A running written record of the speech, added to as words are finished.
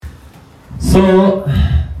So,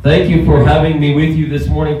 thank you for having me with you this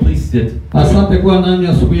morning. Please sit. Asante kwa nani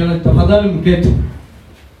asubuhi ya leo. Tafadhali mketi.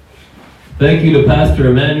 Thank you to Pastor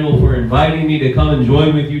Emmanuel for inviting me to come and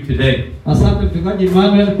join with you today. Asante mchungaji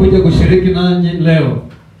Emmanuel kuja kushiriki nanyi leo.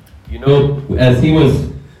 You know, as he was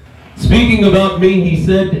speaking about me, he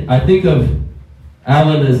said, I think of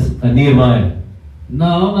Alan as a Nehemiah.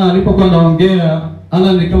 Naona alipokuwa anaongea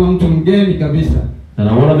Alan ni kama mtu mgeni kabisa. And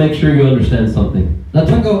I want to make sure you understand something.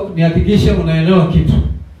 Nataka nihakikishe unaelewa kitu.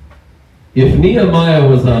 If Nehemiah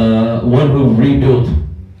was one who rebuilt,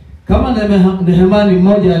 kama Nehemia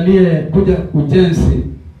mmoja aliyekuja ujenzi,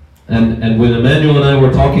 and when Emmanuel and I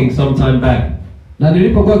were talking some time back, na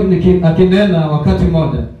nilipokuwa akinena wakati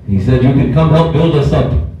mmoja, he said, you can come help build us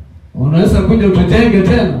up. Unaweza kuja utujenge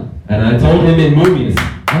tena. And I told him in Mumias,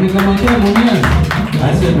 nikamwambia Mumias,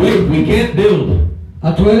 I said, wait, we can't build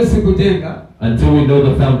hatuwezi kujenga until we know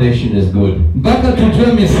the foundation is good. mpaka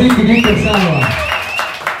tujue misingi iko sawa.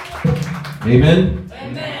 Amen?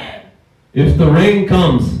 Amen. If the rain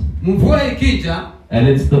comes, mvua ikija, and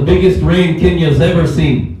it's the biggest rain Kenya's ever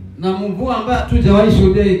seen, na mvua ambayo hatujawahi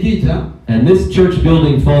shuhudia ikija, and this church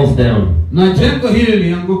building falls down, na jengo hili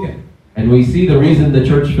lianguke, and we see the reason the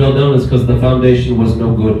church fell down is because the foundation was no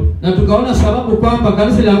good, na tukaona sababu kwamba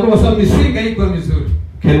kanisa lianguka kwa sababu misingi haikuwa mizuri.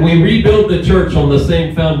 Can we rebuild the church on the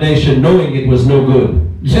same foundation knowing it was no good?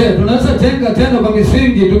 Je, tunaweza jenga tena kwa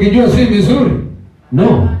misingi tukijua si mizuri?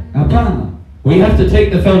 No. Hapana. We have to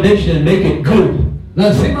take the foundation and make it good.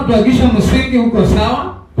 Lazima tuhakikishe msingi uko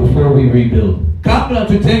sawa before we rebuild. Kabla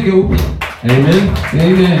tujenge upya. Amen.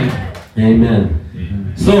 Amen. Amen.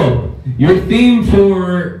 So, your theme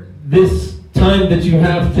for this time that you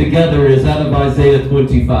have together is out of Isaiah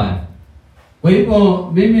 25. Kwa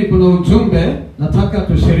hivyo mimi kuna ujumbe nataka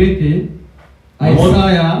tushiriki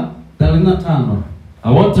Isaiah 35.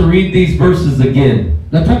 I want to read these verses again.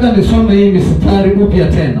 Nataka nisome hii mistari upya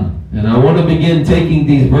tena. And I want to begin taking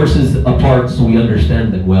these verses apart so we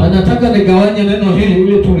understand them well. Nataka nigawanye neno hili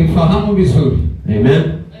ili tulifahamu vizuri. Amen.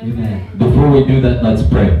 Amen. Before we do that, let's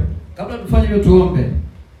pray. Kabla tufanye hivyo tuombe.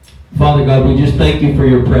 Father God, we just thank you for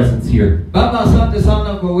your presence here. Baba, asante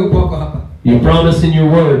sana kwa uwepo wako hapa. You promise in your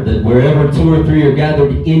word that wherever 2 or 3 are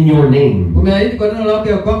gathered in your name, umeahidi kwa neno lako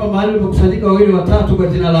ya kwamba mahali umekusanyika wawili watatu kwa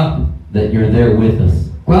jina lako, that you're there with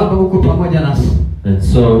us. Kwamba uko pamoja nasi. And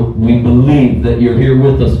so we believe that you're here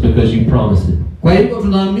with us because you promised it. Kwa hivyo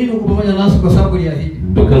tunaamini uko pamoja nasi kwa sababu uliahidi.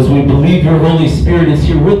 Because we believe your Holy Spirit is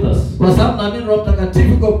here with us. Kwa sababu naamini Roho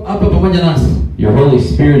Mtakatifu uko hapa pamoja nasi. Your Holy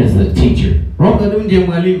Spirit is the teacher. Roho Mtakatifu ndiye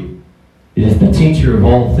mwalimu. It is the teacher of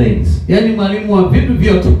all things. Yaani mwalimu wa vitu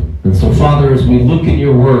vyote. And so Father, as we look in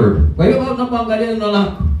your word, kwa hiyo baba tunapoangalia neno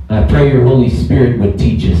lako, I pray your Holy Spirit would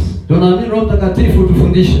teach us. Tunaamini Roho Mtakatifu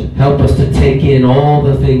tufundishe. Help us to take in all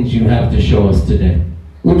the things you have to show us today.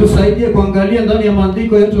 Utusaidie kuangalia ndani ya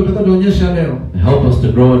maandiko yetu utakayoonyesha leo. Help us to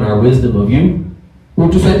grow in our wisdom of you.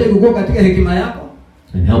 Utusaidie kukua katika hekima yako.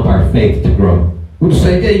 And help our faith to grow.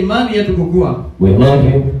 Utusaidie imani yetu kukua. We love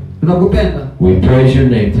you. Tunakupenda. We praise your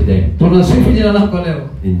name today. Tunasifu jina lako leo.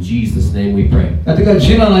 In Jesus' name we pray. Katika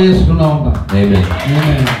jina la Yesu tunaomba. Amen.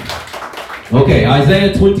 Amen. Okay,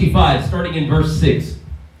 Isaiah 25, starting in verse 6.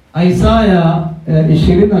 Isaiah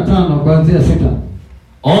 25 kuanzia 6.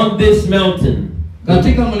 On this mountain,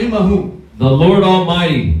 katika mlima huu, the Lord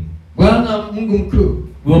Almighty Bwana Mungu mkuu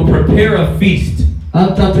will prepare a feast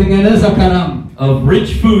atatengeneza karamu of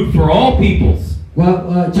rich food for all peoples.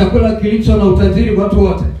 Wa chakula kilicho na utajiri kwa watu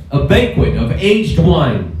wote. A banquet of aged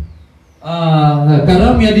wine.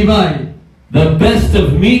 Karamu ya divai. The best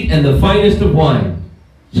of meat and the finest of wine.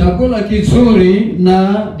 Chakula kizuri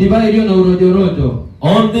na divai iliyo na urojorojo.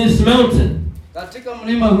 On this mountain, katika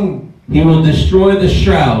mlima huu, he will destroy the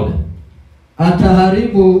shroud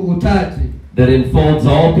ataharibu utaji that enfolds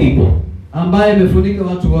all people, ambaye imefunika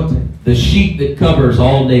watu wote. the sheet that covers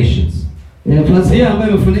all nations. Pazia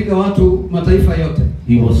ambayo imefunika watu mataifa yote.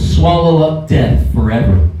 He will swallow up death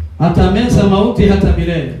forever. Atameza mauti hata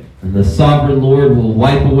milele. And the sovereign Lord will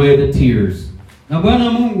wipe away the tears na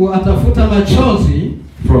Bwana Mungu atafuta machozi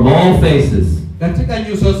from all faces, katika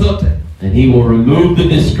nyuso zote. and he will remove the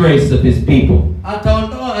disgrace of his people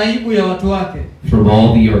ataondoa aibu ya watu wake from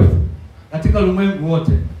all the earth. katika ulimwengu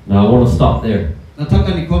wote. Now I want to stop there.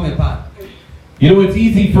 Nataka nikome pale. You know, it's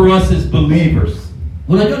easy for us as believers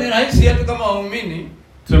Unajua ni rahisi yetu kama waumini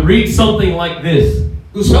to read something like this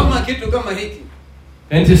kusoma kitu kama hiki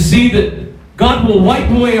and to see that God will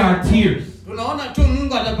wipe away our tears. Tunaona tu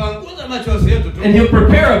Mungu atapanguza machozi yetu tu. And he'll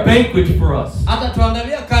prepare a banquet for us.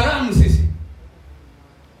 Atatuandalia karamu sisi.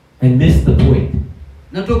 And miss the point.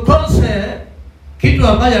 Na tukose kitu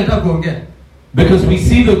ambacho anataka kuongea. Because we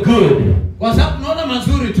see the good. Kwa sababu tunaona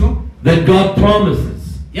mazuri tu. that God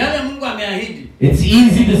promises. Yale Mungu ameahidi. It's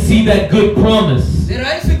easy to see that good promise Ni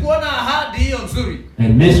rahisi kuona ahadi hiyo nzuri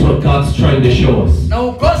and miss what God's trying to show us. na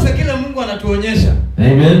ukose kile Mungu anatuonyesha.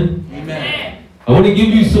 Amen? Amen. I want to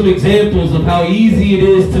give you some examples of how easy it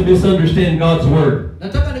is to misunderstand God's word.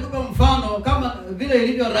 Nataka nikupe mfano kama vile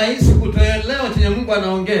ilivyo rahisi kutoelewa chenye Mungu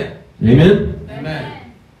anaongea. Amen? Amen.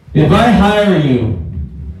 If I hire you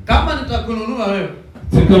Kama nitakununua wewe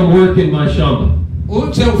to come work in my shamba,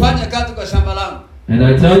 uje ufanye kazi kwa shamba langu, and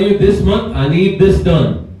I tell you this month I need this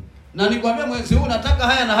done. na nikwambia mwezi huu nataka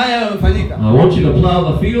haya na haya yamefanyika. I want you to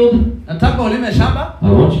plow the field. Nataka ulime shamba, I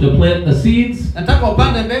want you to plant the seeds. nataka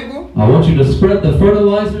upande mbegu, I want you to spread the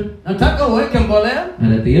fertilizer. nataka uweke mbolea,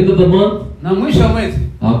 And at the end of the month, na mwisho wa mwezi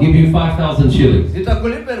I'll give you 5,000 shillings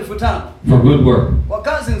nitakulipa 5,000 for good work. kwa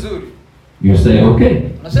kazi nzuri. You say, okay,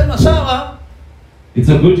 Unasema sawa, it's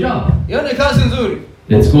a good job. hiyo ni kazi nzuri,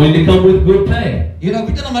 It's going to come with good pay.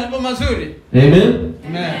 inakuja na malipo mazuri. Amen?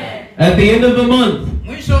 Amen. At the end of the month,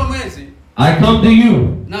 Mwisho wa mwezi I come to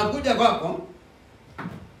you. nakuja kwako,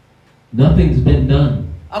 Nothing's been done.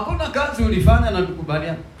 hakuna kazi ulifanya na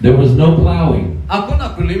tukubaliana, There was no plowing. hakuna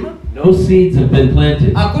kulima, No seeds have been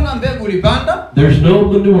planted. hakuna mbegu ulipanda, There's no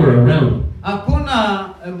manure around. hakuna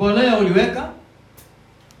mbolea uliweka,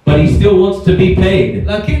 But he still wants to be paid.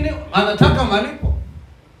 lakini anataka malipo.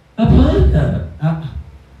 Hapana.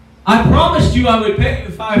 I promised you I would pay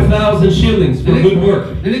you 5,000 shillings for good work.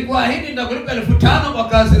 Nilikuahidi nitakulipa 5,000 kwa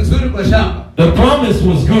kazi nzuri kwa shamba. The promise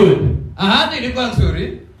was good, Ahadi ilikuwa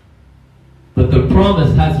nzuri, but the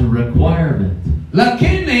promise has a requirement.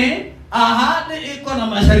 lakini ahadi iko na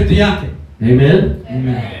masharti yake. Amen?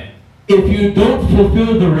 Amen. If you don't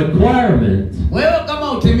fulfill the requirement, Wewe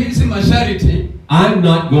kama utimizi masharti, I'm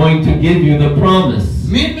not going to give you the promise.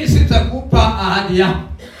 mimi sitakupa ahadi yako.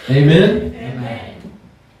 Amen?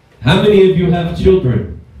 How many of you have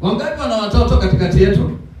children? Wangapi wana watoto katikati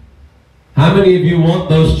yetu? How many of you want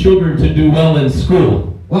those children to do well in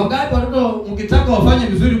school? Wangapi watoto mkitaka wafanye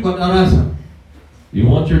vizuri kwa darasa?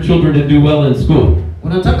 You want your children to do well in school.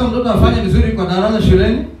 Unataka mtoto afanye vizuri kwa darasa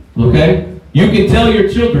shuleni? Okay? You can tell your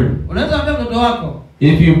children, Unaweza ambia mtoto wako,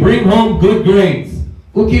 if you bring home good grades,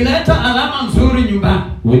 ukileta alama nzuri nyumbani,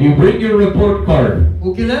 when you bring your report card,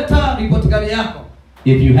 ukileta report card yako,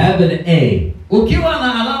 if you have an A, ukiwa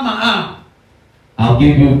na alama A, I'll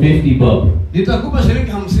give you 50 bob nitakupa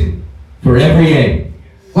shilingi 50 for every A.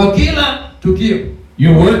 kwa kila tukio.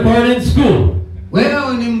 You work hard in school,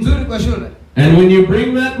 Wewe ni mzuri kwa shule, and when you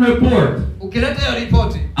bring that report, ukileta hiyo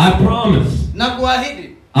ripoti I promise, na kuahidi,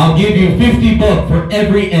 I'll give you 50 bob for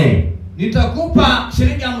every A. nitakupa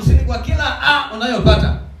shilingi 50 kwa kila A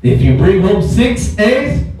unayopata. If you bring home 6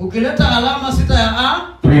 A's, Ukileta alama 6 ya A,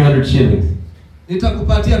 300 shillings.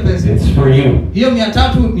 nitakupatia pesa. It's for you. Hiyo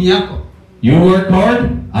 300 ni yako. You work hard,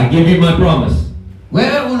 I give you my promise.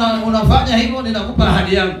 Wewe unafanya hivyo, ninakupa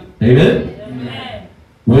ahadi yangu. Amen?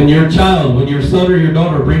 When your child, when your son or your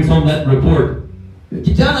daughter brings home that report,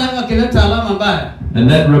 Kijana yeye akileta alama mbaya, and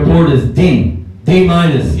that report is D, D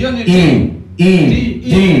minus, hiyo ni E, D.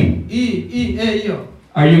 hiyo.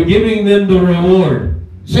 Are you giving them the reward?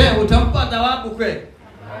 Je, utampa thawabu kweli?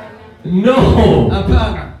 No,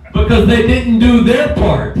 Hapana. because they didn't do their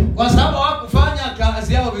part. Kwa sababu hawakufanya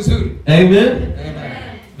kazi yao vizuri. Amen?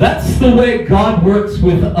 That's the way God works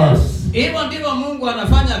with us. Hivyo ndivyo Mungu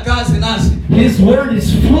anafanya kazi nasi. His word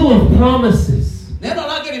is full of promises. Neno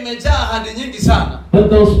lake limejaa ahadi nyingi sana. But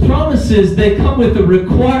those promises, they come with a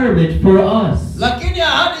requirement for us. Lakini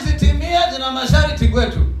ahadi zitimie zina masharti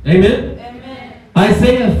kwetu. Amen?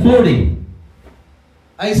 Isaiah 40,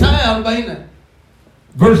 Isaya 40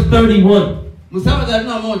 verse 31. mstari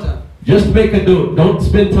 31. Just make a note. Don't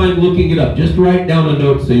spend time looking it up. Just write down a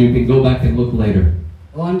note so you can go back and look later.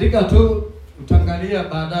 Andika tu utangalia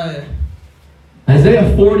baadaye.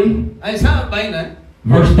 Isaiah 40, Isaya 40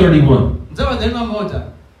 verse 31. mstari 31.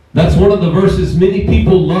 That's one of the verses many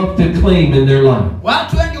people love to claim in their life.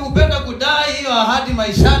 Watu wengi hupenda kudai hiyo ahadi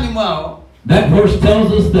maishani mwao. That verse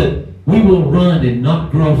tells us that we will run and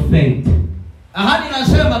not grow faint. Ahadi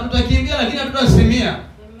inasema tutakimbia lakini hatutasimia.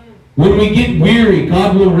 When we get weary,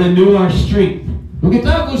 God will renew our strength.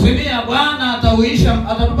 Ukitaka kusimia, Bwana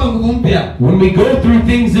atatupa nguvu mpya. When we go through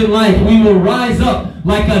things in life, we will rise up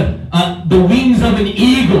like the wings of an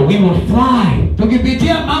eagle. We will fly.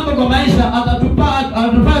 Tukipitia mambo kwa maisha atatupa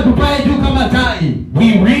tupae juu kama tai.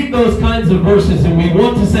 We read those kinds of verses and we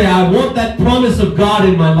want to say, I want that promise of God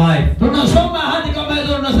in my life. Tunasoma ahadi kama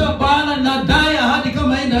hizo, tunasema Bwana nadai ahadi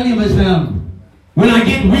kama hii ndani ya maisha yangu. When I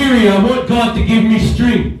get weary, I want God to give me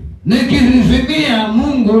strength. Nikisimia,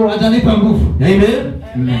 Mungu atanipa nguvu. Amen?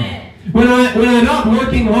 When I'm not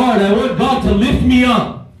working hard, I want God to lift me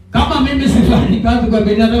up. Kama mimi sifanyi kazi kwa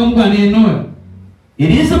bidii nataka Mungu aniinue. It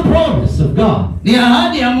is a promise of God. Ni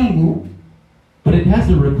ahadi ya Mungu, But it has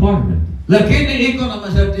a requirement. lakini iko na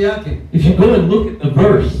masharti yake. If you go and look at the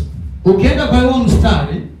verse, Ukienda kwa huo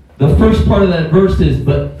mstari, the first part of that verse is,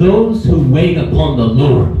 but those who wait upon the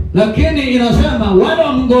Lord, lakini inasema wale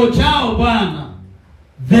wamngojao Bwana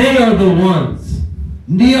they are the ones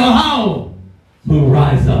ndio hao who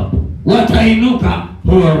rise up, watainuka,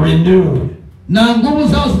 who are renewed, na nguvu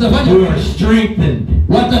zao who zitafanya, are strengthened,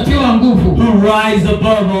 watatiwa nguvu, who rise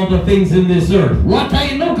above all the things in this earth.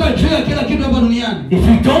 watainuka juu ya kila kitu hapa duniani. If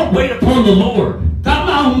you don't wait upon the Lord,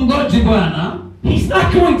 Kama humngoji Bwana He's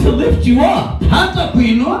not going to lift you up. hata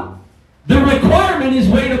kuinua. The requirement is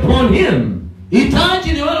wait upon Him.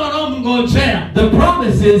 Hitaji ni wale wanaomngojea. The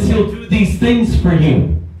promise is He'll do these things for you.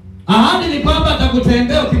 Ahadi ni kwamba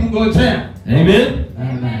atakutendea ukimngojea. Amen?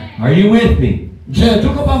 Are you with me? Je,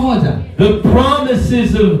 tuko pamoja? The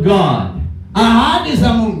promises of God Ahadi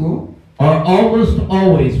za Mungu are almost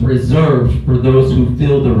always reserved for those who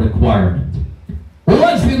fill the requirement.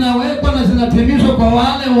 huwa zinawekwa na zinatimizwa kwa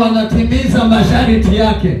wale wanatimiza masharti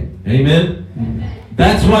yake. Amen?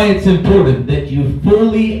 That's why it's important that you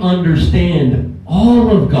fully understand all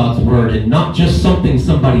of God's Word and not just something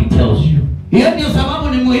somebody tells you. Hiyo ndio sababu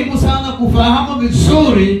ni muhimu sana kufahamu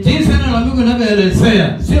vizuri jinsi neno la Mungu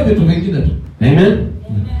linavyoelezea, sio vitu vingine tu. Amen?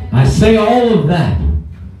 I say all of that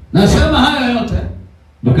Nasema hayo yote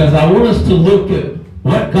because I want us to look at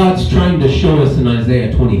what God's trying to show us in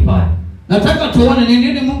Isaiah 25. nataka tuone ni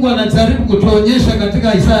nini Mungu anajaribu kutuonyesha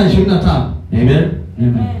katika Isaya 25. Amen?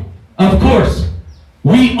 Of course,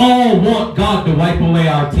 we all want God to wipe away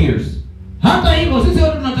our tears. Hata hivyo sisi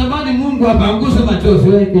wote tunatamani Mungu apanguse machozi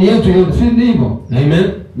yetu yote, si ndivyo? Amen?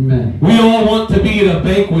 Amen. We all want to be at a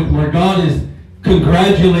banquet where God is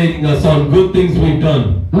congratulating us on good things we've done.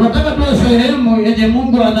 Tunataka tuwe sehemu yenye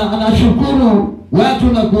Mungu anashukuru watu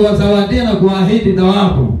na kuwazawadia na kuahidi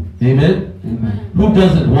thawabu. Amen? Who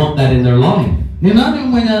doesn't want that in their life? Ni nani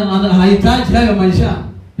mwenye hahitaji hayo maisha?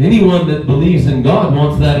 Anyone that believes in God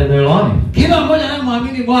wants that in their life. Kila mmoja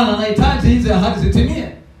anayemwamini Bwana anahitaji hizo ahadi zitimie.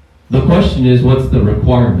 The question is, what's the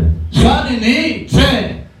requirement? Swali ni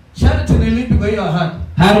je, sharti ni lipi kwa hiyo ahadi?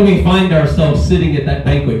 How do we find ourselves sitting at that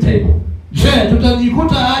banquet table? Je,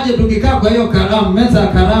 tutajikuta aje tukikaa kwa hiyo karamu, meza ya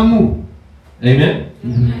karamu? Amen?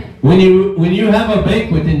 When you have a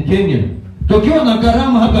banquet in Kenya, Tukiwa na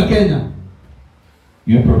karamu hapa Kenya,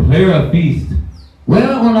 you prepare a feast.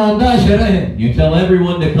 wewe unaandaa sherehe. You tell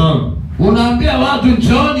everyone to come. Unaambia watu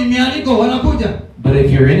njooni, mialiko wanakuja. But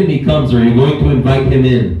if your enemy comes, are you going to invite him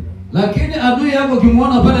in? Lakini adui yako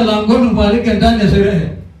ukimwona pale langoni mwalike ndani ya sherehe?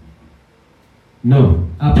 No.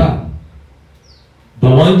 Hapana. The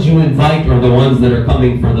ones you invite are the ones that are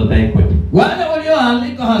coming for the banquet. Wale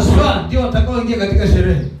walioalikwa haswa ndio watakaoingia katika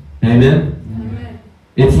sherehe. Amen?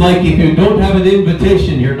 It's like if you don't have an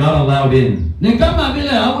invitation, you're not allowed in. Ni kama vile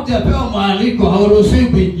hautapewa mwaliko, hauruhusiwi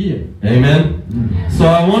kuingia. Amen? So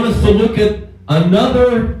I want us to look at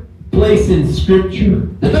another place in Scripture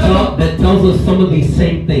that tells us some of these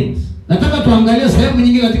same things. Nataka tuangalie sehemu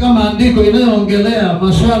nyingi katika maandiko inayoongelea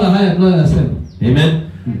masuala haya tunayosema. Amen?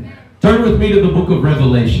 Turn with me to the book of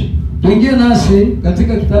Revelation. Tuingie nasi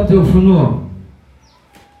katika kitabu cha Ufunuo.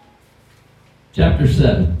 Chapter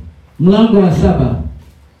 7. Mlango wa 7.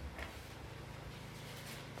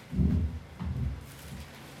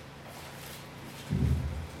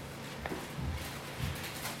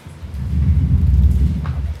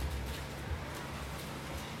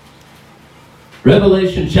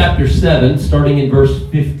 Revelation chapter 7, starting in verse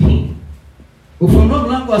 15. Ufunuo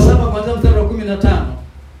mlango wa 7 kuanzia mstari wa 15.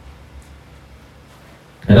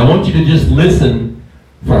 And I want you to just listen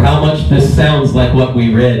for how much this sounds like what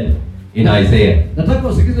we read in Isaiah. Nataka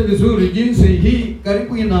usikize vizuri jinsi hii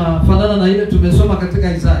karibu inafanana na ile tumesoma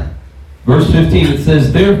katika Isaya. Verse 15, it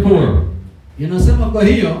says, therefore, Inasema kwa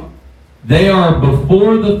hiyo they are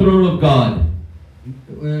before the throne of God,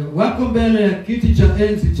 wako mbele ya kiti cha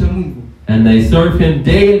enzi cha Mungu. and they serve him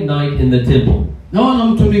day and night in the temple. Na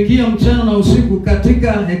wanamtumikia mchana na usiku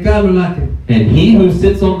katika hekalu lake. And he who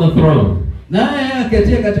sits on the throne Naye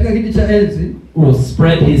aketie katika kiti cha enzi will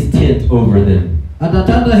spread his tent over them.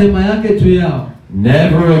 atatanda hema yake juu yao.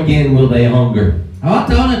 Never again will they hunger.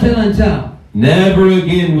 Hawataona tena njaa, Never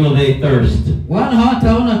again will they thirst. wala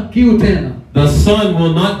hawataona kiu tena. The sun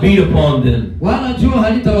will not beat upon them, Wala jua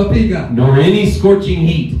halitawapiga, nor any scorching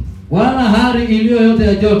heat. wala hari iliyo yote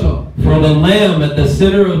ya joto. For the Lamb at the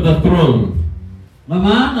center of the throne Kwa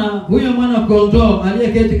maana huyo mwana kondoo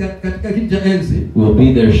aliyeketi katika kiti cha enzi will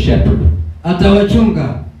be their shepherd.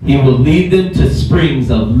 atawachunga. He will lead them to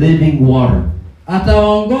springs of living water.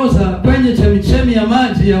 atawaongoza kwenye chemichemi ya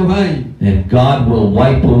maji ya uhai. And God will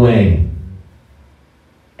wipe away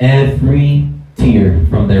every tear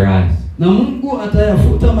from their eyes. Na Mungu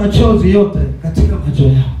atayafuta machozi yote katika macho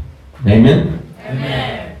yao. Amen?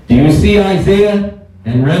 Amen. Do you see Isaiah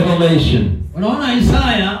and Revelation? Unaona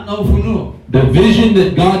Isaya na Ufunuo. The vision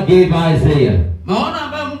that God gave Isaiah Maono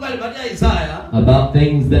ambayo Mungu alipatia Isaya about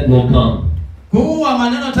things that will come. kuwa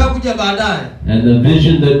maneno yatakuja baadaye. And the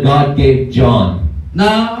vision that God gave John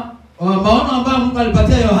Na maono ambayo Mungu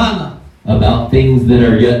alipatia Yohana about things that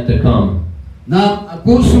are yet to come. na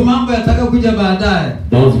kuhusu mambo yatakayokuja baadaye.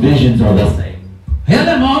 Those visions are the same.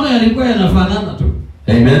 Yale maono yalikuwa yanafanana tu.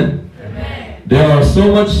 Amen? There are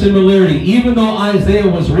so much similarity, even though Isaiah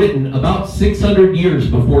was written about 600 years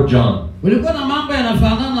before John. Kulikuwa na mambo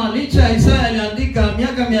yanafanana licha Isaya aliandika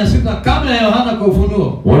miaka 600 kabla ya Yohana kwa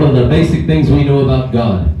Ufunuo. One of the basic things we know about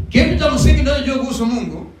God, Kitu cha msingi ndio juu kuhusu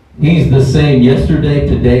Mungu. He's the same yesterday,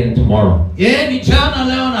 today, and tomorrow. Yeye ni jana,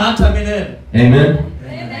 leo na hata milele. Amen?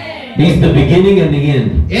 He's the beginning and the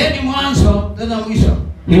end. Yeye ni mwanzo tena mwisho.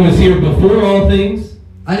 He was here before all things,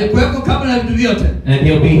 Alikuweko kabla ya vitu vyote. and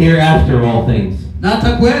He'll be here after all things. Na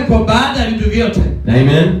atakuweko baada ya vitu vyote.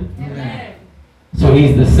 Amen? So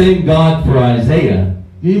He's the same God for Isaiah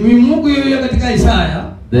Ni Mungu yeye katika Isaya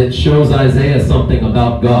that shows Isaiah something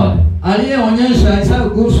about God. aliyeonyesha Isaya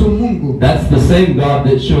kuhusu Mungu. That's the same God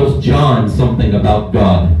that shows John something about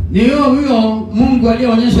God. Ni huyo Mungu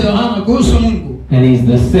aliyeonyesha Yohana kuhusu Mungu. And He's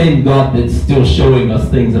the same God that's still showing us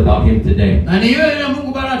things about Him today. Na ni yeye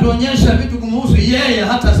Mungu bado atuonyesha vitu kumhusu yeye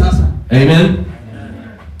hata sasa. Amen?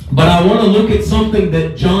 But I want to look at something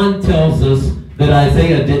that John tells us that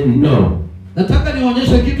Isaiah didn't know. Nataka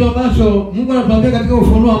nionyeshe kitu ambacho Mungu anatuambia katika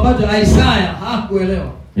Ufunuo ambacho Isaya hakuelewa.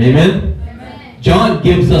 Amen? John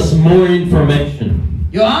gives us more information.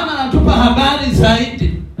 Yohana anatupa habari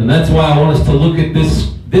zaidi. And that's why I want us to look at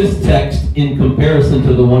this text in comparison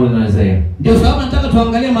to the one in Isaiah. Ndio sababu nataka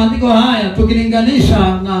tuangalie maandiko haya tukilinganisha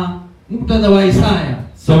na muktadha wa Isaya.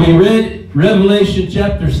 So we read Revelation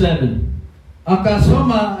chapter 7.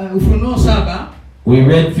 Akasoma Ufunuo 7. We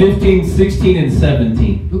read 15, 16, and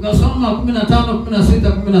 17. Tukasoma 15, 16,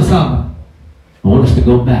 17. I want us to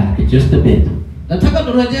go back just a bit Nataka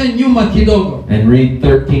turejee nyuma kidogo. and read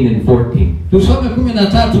 13 and 14. Tusome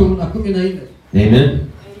 13 na 14. Amen?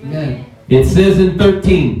 Amen. It says in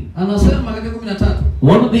 13, Anasema katika 13.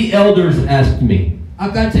 one of the elders asked me,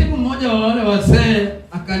 Akajibu mmoja wa wale wazee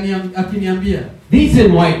akiniambia, these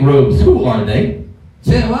in white robes, who are they?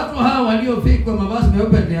 "Je, watu hawa waliovikwa mavazi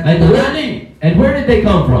meupe ni akina nani? And where did they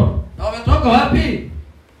come from? Na wametoka wapi?"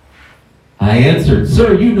 I answered,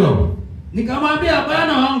 sir, you know. Nikamwambia,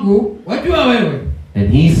 "Bwana wangu, wajua wewe." And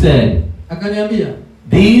he said, Akaniambia,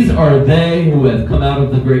 these are they who have come out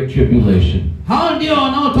of the great tribulation. "Hao ndio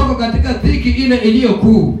wanaotoka katika dhiki ile iliyo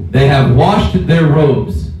kuu. They have washed their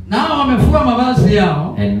robes Nao wamefua mavazi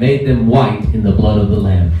yao and made them white in the blood of the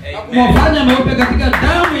Lamb." na kumwafanya meupe katika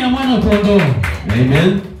damu ya mwana kondoo.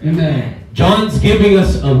 Amen? Amen. John's giving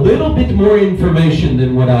us a little bit more information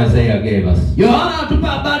than what Isaiah gave us. Yohana atupa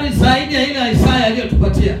habari zaidi ya ile Isaya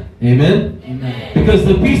aliyotupatia. Amen? Amen. Because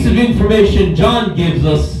the piece of information John gives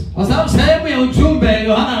us Kwa sababu sehemu ya ujumbe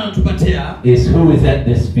Yohana anatupatia is who is at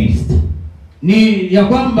this feast. ni ya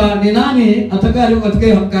kwamba ni nani atakayealikwa katika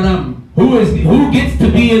hiyo karamu. Who gets to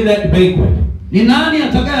be in that banquet? Ni nani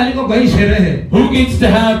atakayealikwa kwa hii sherehe? Who gets to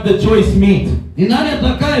have the choice meat? Ni nani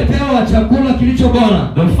atakayepewa chakula kilicho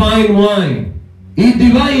bora? The fine wine? Hii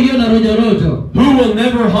divai iliyo na rojo. Who will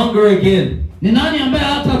never hunger again? Ni nani ambaye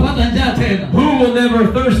hatapata njaa tena? Who will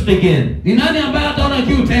never thirst again? Ni nani ambaye hataona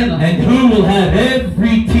kiu tena? And who will have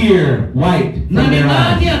every tear wiped Na from ni their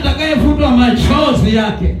nani eyes? atakayefutwa machozi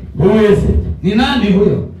yake? Who is it? Ni nani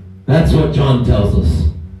huyo? That's what John tells us.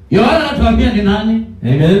 Yohana anatuambia ni nani?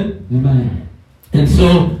 Amen? Amen. And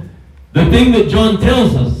so, the thing that John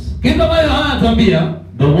tells us, Kitu ambacho Yohana anatuambia,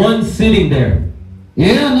 the one sitting there,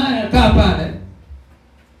 yeye anayekaa pale,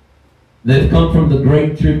 that come from the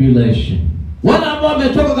great tribulation. wale ambao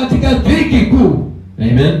wametoka katika dhiki kuu.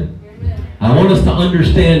 Amen? I want us to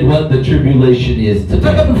understand what the tribulation is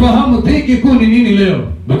Nataka today. tufahamu dhiki kuu ni nini leo.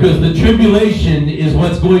 Because the tribulation is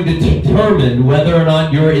what's going to determine whether or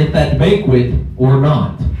not you're at that banquet or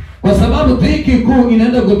not. Kwa sababu dhiki kuu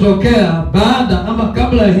inaenda kutokea baada ama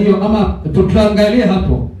kabla hiyo, ama tutaangalia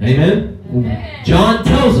hapo. Amen? John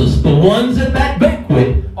tells us the ones at that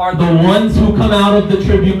banquet are the ones who come out of the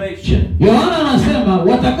tribulation. Yohana anasema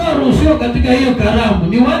watakaoruhusiwa katika hiyo karamu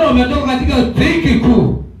ni wale wametoka katika dhiki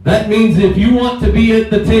kuu. That means if you want to be at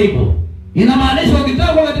the table, Inamaanisha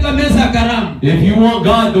ukitaka kuwa katika meza ya karamu, if you want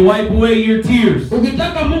God to wipe away your tears,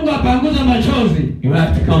 ukitaka Mungu apanguze machozi, you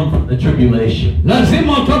have to come from the tribulation.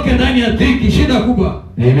 lazima utoke ndani ya dhiki, shida kubwa.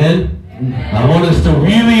 Amen? I want us to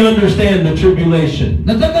really understand the tribulation.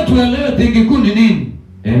 Nataka tuelewe dhiki kuu ni nini.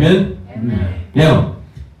 Amen? Now,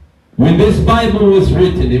 when this Bible was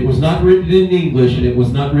written, it was not written in English and it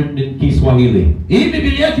was not written in Kiswahili. Hii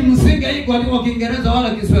Biblia kimsingi haikuandikwa Kiingereza wala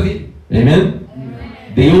Kiswahili. Amen?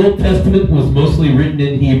 The Old Testament was mostly written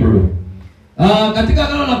in Hebrew. Katika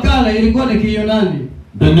Agano la Kale ilikuwa ni Kiyunani.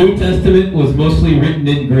 The New Testament was mostly written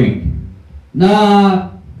in Greek. Na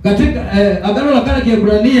katika Agano la Kale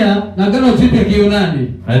Kiebrania na Agano Jipya Kiyunani.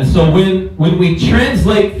 And so when we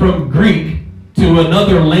translate from Greek to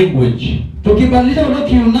another language, tukibadilisha kutoka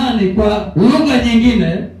Kiyunani kwa lugha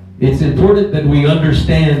nyingine, it's important that we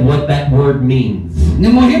understand what that word means. ni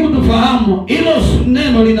muhimu tufahamu hilo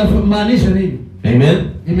neno linamaanisha nini. Amen?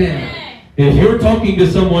 Amen. If you're talking to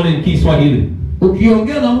someone in Kiswahili,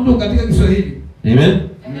 Ukiongea na mtu katika Kiswahili, amen?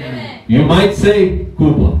 You might say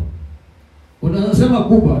kubwa, unasema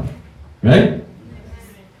kubwa, right?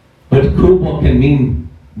 But kubwa can mean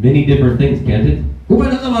many different things, can't it? kubwa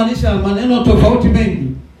inaweza maanisha maneno tofauti mengi.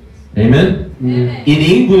 Amen? In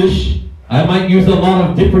English, I might use a lot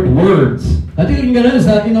of different words. Katika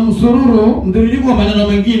Kiingereza ina msururu mtiririko wa maneno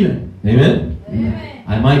mengine. Amen?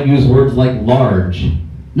 I might use words like large,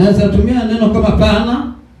 Naweza tumia neno kama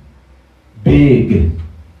pana, big,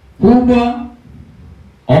 kubwa,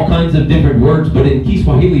 all kinds of different words, but in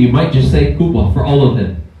Kiswahili you might just say kubwa for all of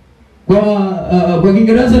them. kwa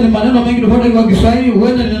Kiingereza ni maneno mengi tofauti, kwa Kiswahili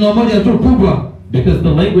huenda ni neno moja tu, kubwa, Because the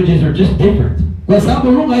languages are just different. kwa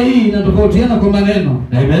sababu lugha hii inatofautiana kwa maneno.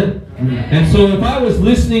 Amen? And so if I was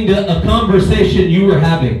listening to a conversation you were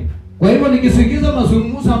having, Kwa hivyo nikisikiza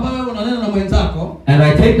mazungumzo ambayo unanena na mwenzako, and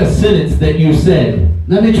I take a sentence that you said,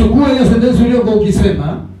 na nichukue hiyo sentensi uliyokuwa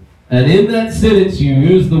ukisema, and in that sentence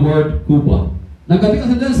you use the word kubwa, na katika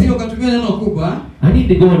sentensi hiyo ukatumia neno kubwa, I need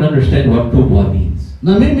to go and understand what kubwa means.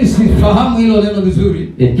 na mimi sifahamu hilo neno vizuri,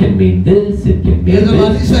 It can mean this, it can mean inaweza this.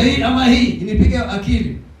 maanisha hii ama hii, inipige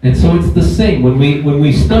akili. And so it's the same when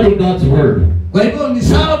we study God's word Kwa hivyo ni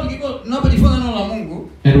sawa tunapojifunza neno la Mungu,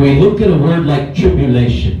 and we look at a word like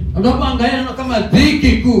tribulation. tunapoangalia neno kama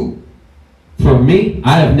dhiki kuu. For me,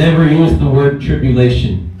 I have never used the word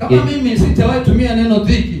tribulation Kama mimi sitawahi tumia neno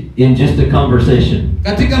dhiki in just a conversation.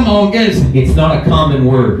 katika maongezi. It's not a common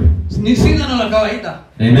word. Ni si neno la kawaida.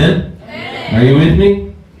 Amen? Are you with me?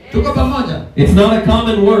 Tuko pamoja? It's not a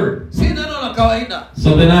common word. Si neno la kawaida.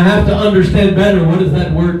 So then I have to understand better, what does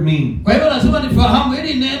that word mean? Kwa hivyo lazima nifahamu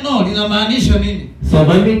hili neno linamaanisha nini. So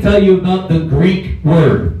let me tell you about the Greek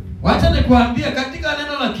word. Wacha nikuambie katika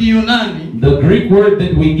neno la Kiyunani, The Greek word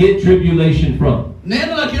that we get tribulation from.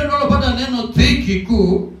 neno la Kiyunani unalopata neno dhiki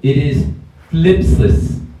kuu It is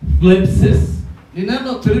thlipsis. Thlipsis. ni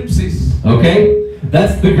neno thlipsis. Okay?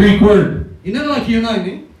 That's the Greek word. Ni neno la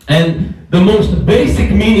Kiyunani. And the most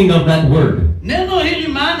basic meaning of that word Neno hili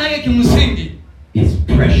maana yake kimsingi is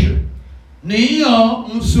pressure. ni hiyo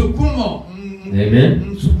msukumo, Amen?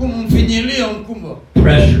 msukumo, mfinyilio mkubwa.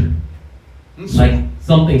 Pressure. Msukumo. Like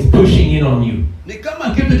something's pushing in on you. Ni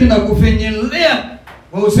kama kitu kinakufinyilia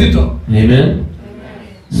kwa uzito. Amen?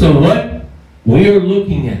 So what we are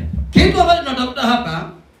looking at Kitu ambacho tunatafuta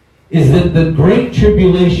hapa is that the great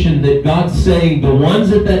tribulation that God's saying, the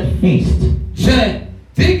ones at that feast,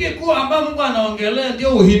 dhiki kuu ambayo Mungu anaongelea ndio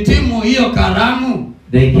uhitimu hiyo karamu.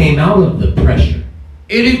 they came out of the pressure.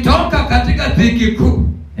 Ilitoka katika dhiki kuu.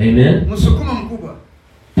 Amen? Msukumo mkubwa.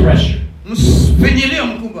 Pressure. Mfinyilio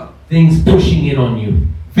mkubwa. Things pushing in on you.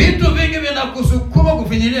 Vitu vingi vinakusukuma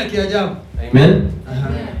kufinyilia kiajabu. Amen?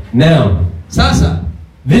 Now, Sasa,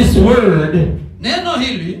 this word neno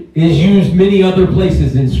hili is used many other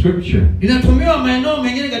places in Scripture. linatumiwa maeneo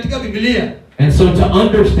mengine katika Biblia. And so to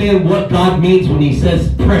understand what God means when He says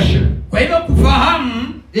pressure, Kwa hivyo kufahamu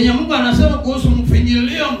yenye Mungu anasema kuhusu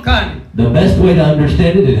mfinyilio mkali, the best way to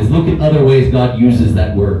understand it is look at other ways God uses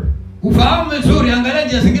that word. ufahamu vizuri, angalia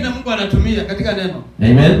njia zingine Mungu anatumia katika neno.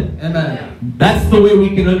 Amen? Amen. That's the way we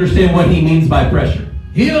can understand what He means by pressure.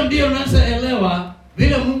 Hiyo ndio unaweza elewa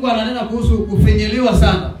vile Mungu ananena kuhusu kufinyiliwa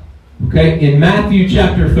sana. Okay, in Matthew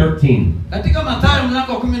chapter 13, Katika Mathayo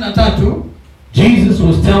mlango 13, Jesus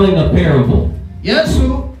was telling a parable.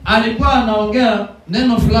 Yesu alikuwa anaongea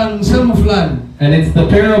neno fulani, msemo fulani. And it's the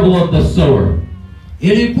parable of the sower.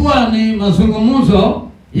 Ilikuwa ni mazungumzo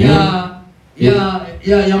ya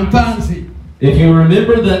mpanzi. If you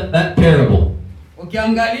remember that parable,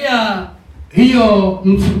 Ukiangalia hiyo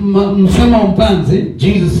msemo wa mpanzi,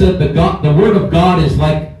 Jesus said the word of God is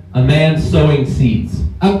like a man sowing seeds.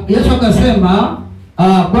 Yesu akasema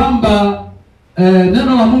kwamba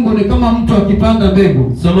neno la Mungu ni kama mtu akipanda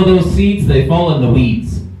mbegu. Some of those seeds, they fall in the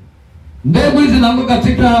weeds. Mbegu hizi zinaanguka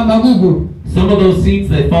katika magugu. Some of those seeds,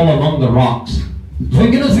 they fall among the rocks.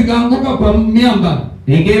 Zingine zikaanguka kwa miamba.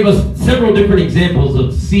 He gave us several different examples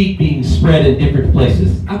of seed being spread in different places.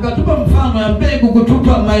 Akatupa mfano ya mbegu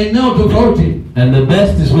kutupa maeneo tofauti. And the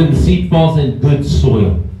best is when the seed falls in good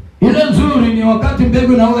soil. Ile nzuri ni wakati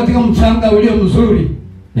mbegu inaanguka katika mchanga ulio mzuri.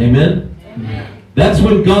 Amen? That's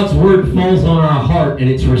when God's word falls on our heart and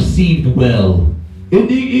it's received well.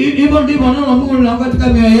 Hivyo ndivyo neno la Mungu linaanguka katika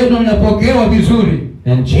mioyo yetu na linapokewa vizuri.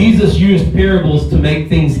 And Jesus used parables to make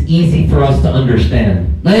things easy for us to understand.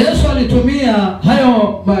 Na Yesu alitumia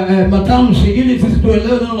hayo matamshi ili sisi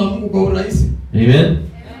tuelewe neno la Mungu kwa urahisi. Amen?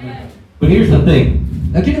 But here's the thing.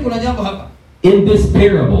 Lakini kuna jambo hapa. In this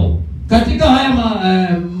parable, Katika haya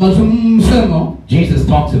mazungumzo, Jesus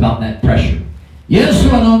talks about that pressure.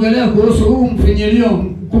 Yesu anaongelea kuhusu huu mfinyilio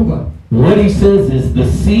mkubwa. What he says is the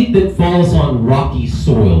seed that falls on rocky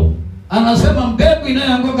soil. Anasema mbegu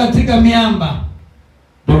inayoanguka katika miamba.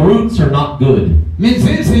 The roots are not good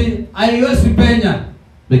Mizizi haiwezi penya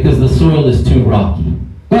because the soil is too rocky.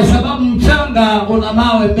 kwa sababu mchanga una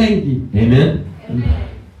mawe mengi. Amen?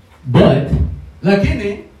 But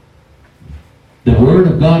Lakini the word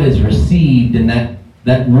of God is received and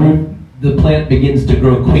that root, the plant begins to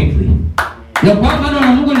grow quickly. ya kwamba neno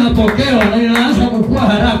la Mungu linapokewa na linaanza kukua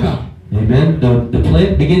haraka. Amen? The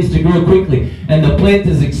plant begins to grow quickly and the plant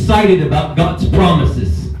is excited about God's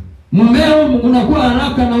promises. Mmea unakuwa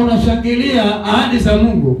haraka na unashangilia ahadi za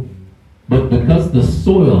Mungu. But because the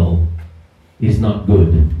soil is not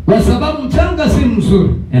good, Kwa sababu mchanga si mzuri.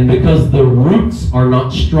 and because the roots are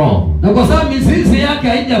not strong, Na kwa sababu mizizi yake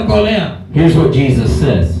haijakolea. here's what Jesus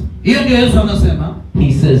says. Hiyo ndio Yesu anasema.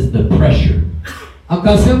 He says the pressure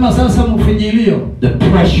Akasema sasa mfinyilio. the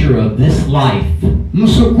pressure of this life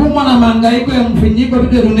Msukumo na mahangaiko ya mfinyiko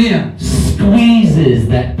vya dunia squeezes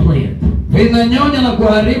that plant vinanyonya na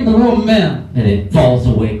kuharibu huo mmea and it falls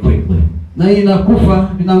away quickly na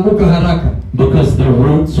inaanguka haraka because the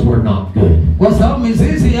roots were not good. kwa sababu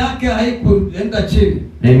mizizi yake haikuenda chini.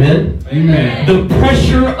 Amen? Amen. The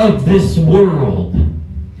pressure of this world,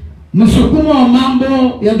 Msukumo wa mambo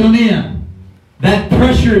ya dunia. that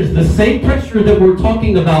pressure is the same pressure that we're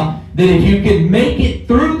talking about, that if you can make it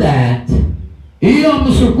through that, Hiyo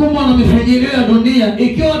msukumo na mifinyilio ya dunia,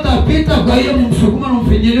 ikiwa utapita kwa hiyo msukumo na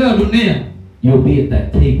mifinyilio ya dunia, you'll be at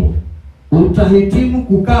that table, utahitimu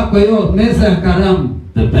kukaa kwa hiyo meza ya karamu.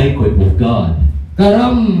 the banquet with God.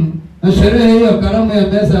 Karamu na sherehe hiyo, karamu ya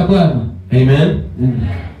meza ya Bwana. Amen?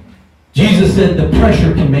 Jesus said the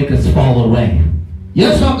pressure can make us fall away.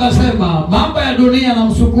 Yesu akasema mambo ya dunia na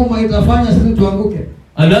msukumo itafanya sisi tuanguke.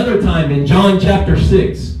 Another time in John chapter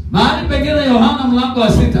 6, Mahali pengine Yohana mlango wa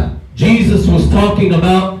 6, Jesus was talking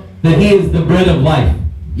about that he is the bread of life.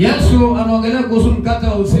 Yesu anaongelea kuhusu mkate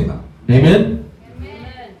wa uzima. Amen?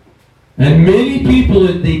 And many people,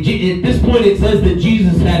 at this point it says that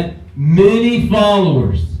Jesus had many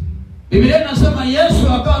followers. Biblia inasema Yesu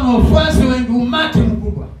akawa na wafuasi wengi, umati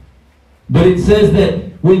mkubwa. But it says that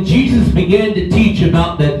when Jesus began to teach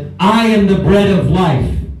about that I am the bread of life,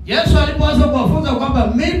 Yesu alipoanza kuwafunza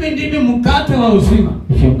kwamba mimi ndimi mkate wa uzima.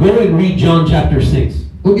 if you go and read John chapter 6,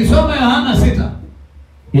 Ukisoma Yohana 6,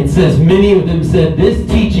 it says many of them said this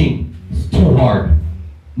teaching is too hard.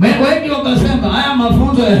 wengi wakasema haya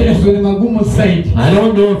mafunzo ya Yesu ni magumu zaidi. I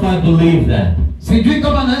don't know if I believe that. Sijui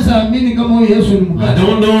kama naweza amini kama huyu Yesu ni I mkate.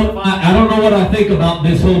 don't know I don't know what I think about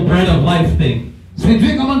this whole bread of life thing.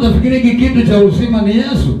 Sijui kama nitafikiri hiki kitu cha uzima ni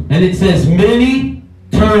Yesu. And it says many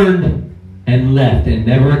turned and left and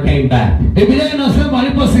never came back Biblia inasema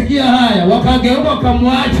waliposikia haya wakageuka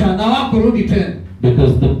wakamwacha na hawakurudi tena.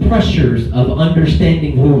 because the pressures of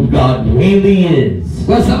understanding who God really is,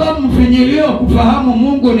 Kwa sababu mfinyilio kufahamu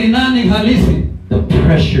Mungu ni nani halisi. the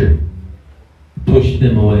pressure pushed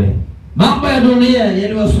them away. Mambo ya dunia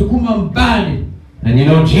yaliwasukuma mbali. And you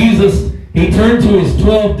know, Jesus, he turned to his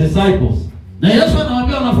 12 disciples Na Yesu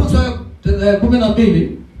anawaambia wanafunzi wake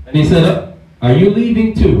 12, and he said, are you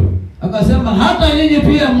leaving too? akasema hata nyinyi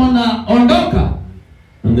pia mnaondoka.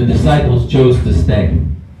 And the disciples chose to stay.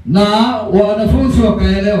 Na wanafunzi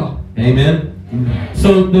wakaelewa. Amen?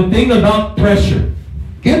 So the thing about pressure,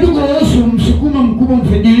 Kitu kuhusu msukumo mkubwa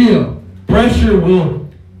mfinyilio. pressure will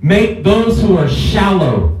make those who are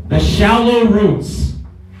shallow, the shallow roots,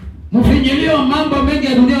 Mfinyilio mambo mengi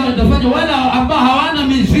ya dunia watafanya wale ambao hawana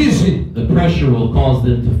mizizi. the pressure will cause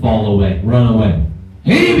them to fall away, run away.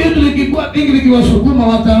 Hii vitu vikikuwa vingi vikiwasukuma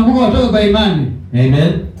wataanguka watoke kwa imani.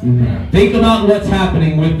 Amen? Think about what's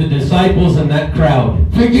happening with the disciples and that crowd.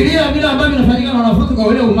 Fikiria vile ambavyo vinafanyika na wanafunzi kwa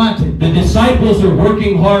ule umati. The disciples are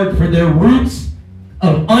working hard for their roots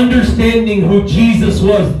of understanding who Jesus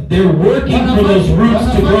was. They're working for those roots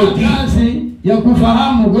to grow deep. kazi ya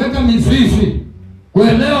kufahamu, kuweka mizizi,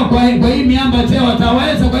 kuelewa kwa hii miamba, je,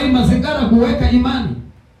 wataweza kwa hii mazingira kuweka imani.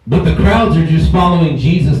 But the crowds are just following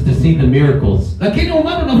Jesus to see the miracles, Lakini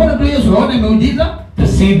umati unafuata tu Yesu, waone miujiza,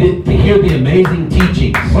 to hear the amazing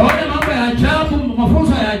teachings. waone mambo ya ajabu,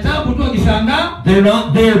 mafunzo ya ajabu tu wakishangaa. They're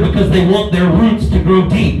not there because they want their roots to grow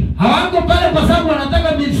deep. Hawako pale kwa sababu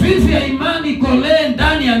wanataka mizizi ya imani ikolee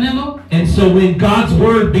ndani ya neno. And so when God's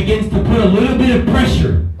word begins to put a little bit of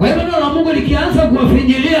pressure, Kwa hivyo neno la Mungu likianza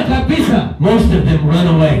kuwafinyilia kabisa, most of them run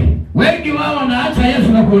away. wengi wao wanaacha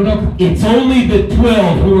Yesu na kuondoka. It's only the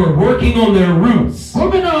 12 who are working on their roots.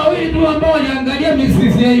 12 tu ambao waliangalia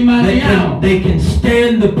mizizi ya imani yao, They can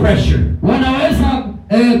stand the pressure, wanaweza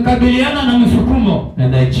kabiliana na msukumo.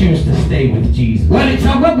 and they choose to stay with Jesus.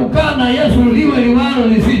 Walichagua kukaa na Yesu liwe liwalo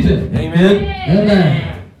lisije. Amen. Amen.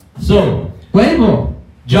 So, Kwa hivyo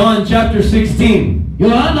John chapter 16.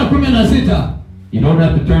 Yohana 16, You don't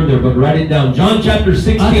have to turn there, but write it down. John chapter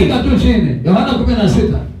 16, andika tu chini. Yohana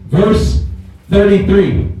 16 verse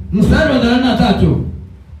 33. mstari wa 33.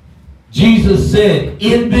 Jesus said,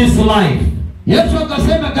 in this life, Yesu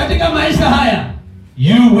akasema, katika maisha haya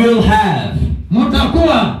you will have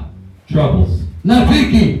mtakuwa troubles. na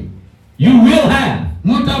dhiki. You will have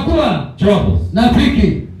Mtakuwa troubles. na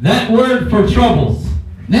dhiki. That word for troubles,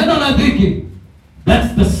 Neno la dhiki,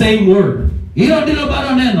 that's the same word hilo ndilo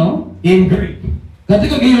bado neno in Greek.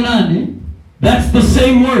 katika Kiyunani, That's the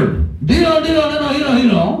same word. ndilo neno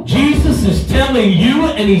hilo. Jesus is telling you,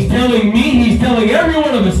 and he's telling me, he's telling every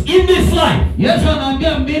one of us in this life, Yesu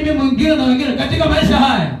anaambia mimi, mwingine na wengine, katika maisha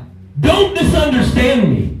haya don't misunderstand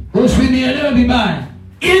me. usinielewe vibaya.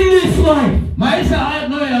 In this life, Maisha haya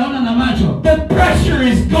tunayoyaona na macho, the pressure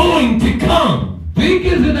is going to come. dhiki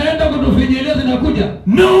zinaenda kutufinyilia, zinakuja.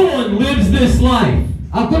 No one lives this life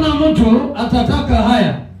Hakuna mtu atataka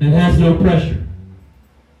haya and has no pressure.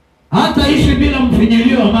 hata ishi bila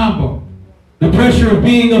mfinyilio wa mambo. The pressure of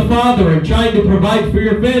being a father and trying to provide for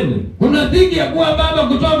your family. Kuna dhiki ya kuwa baba,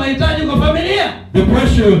 kutoa mahitaji kwa familia. The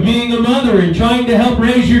pressure of being a mother and trying to help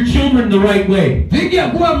raise your children the right way. Dhiki ya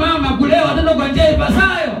kuwa mama, kulea watoto kwa njia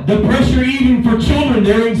ipasayo. The pressure even for children,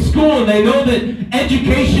 they're in school and they know that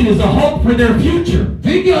education is a hope for their future.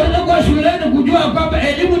 Dhiki watoto kwa shuleni, kujua kwamba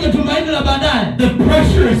elimu ni tumaini la baadaye. The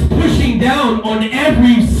pressure is pushing down on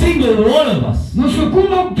every single one of us.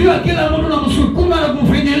 Msukumo juu ya kila mtu, na msukuma na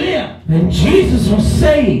kumfinyilia. And Jesus was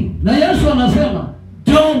saying, Na Yesu anasema,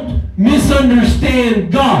 don't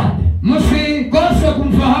misunderstand God. msikose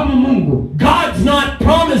kumfahamu Mungu. God's not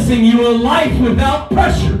promising you a life without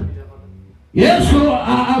pressure. Yesu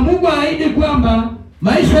Mungu aahidi kwamba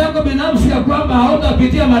maisha yako binafsi ya kwamba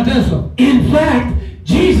hautapitia mateso. In fact,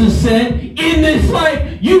 Jesus said, in this life,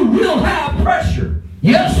 you will have pressure.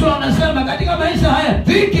 Yesu anasema katika maisha haya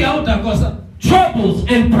dhiki hautakosa. Troubles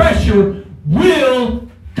and pressure will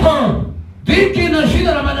come. Dhiki na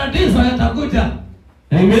shida na matatizo yatakuja.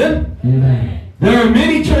 Amen? Amen. There are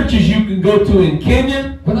many churches you can go to in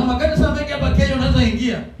Kenya. Kuna makanisa mengi hapa Kenya unaweza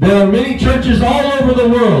ingia. There are many churches all over the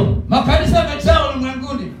world, Makanisa yamejaa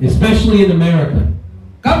ulimwenguni, especially in America.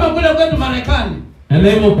 kama kule kwetu Marekani. And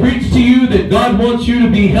they will preach to you that God wants you to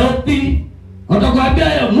be healthy.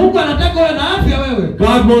 Watakwambia Mungu anataka uwe na afya wewe.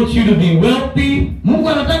 God wants you to be wealthy. Mungu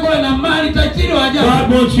anataka uwe na mali, tajiri wa ajabu.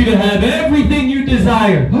 God wants you to have everything you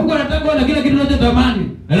desire. Mungu anataka uwe na kila kitu unachotamani.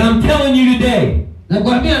 And I'm telling you today,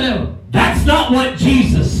 Nakwambia leo, that's not what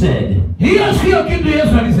Jesus said. hiyo sio kitu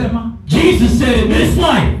Yesu alisema. Jesus said in this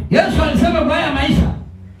life, Yesu alisema kwa haya maisha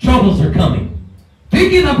troubles are coming.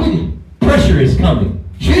 dhiki inakuja, Pressure is coming.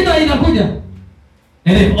 shida inakuja.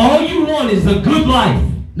 And if all you want is a good life,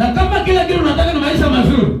 Na kama kila kitu unataka ni maisha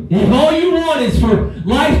mazuri, if all you want is for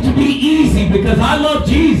life to be easy because I love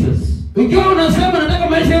Jesus, ikiwa unasema nataka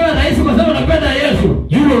maisha yawe rahisi kwa sababu unapenda Yesu,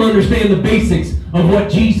 you don't understand the basics of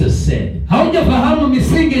what Jesus said. haujafahamu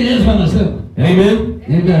misingi Yesu anasema. Amen?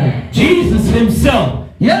 Amen. Jesus himself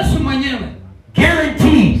Yesu mwenyewe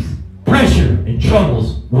guarantees pressure and troubles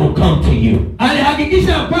will come to you.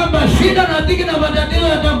 alihakikisha kwamba shida na dhiki na matatizo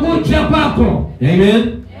yatakuja kwako.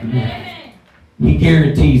 Amen? He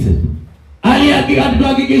guarantees it.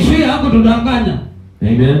 Alihakikishia, hakutudanganya.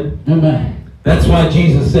 Amen? Amen. That's why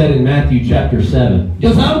Jesus said in Matthew chapter 7.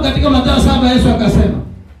 Ndio sababu katika Mathayo 7 Yesu akasema.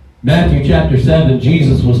 Matthew chapter 7,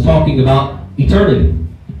 Jesus was talking about eternity.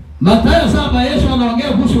 Mathayo 7 Yesu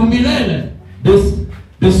anaongea kuhusu milele.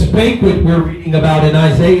 This banquet we're reading about in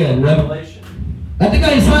Isaiah and Revelation.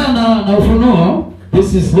 Katika Isaya na Ufunuo,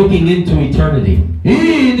 This is looking into eternity.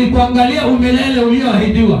 hii ni kuangalia umilele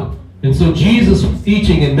ulioahidiwa. And so Jesus was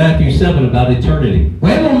teaching in Matthew 7 about eternity. Kwa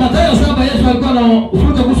hivyo Mathayo 7 Yesu alikuwa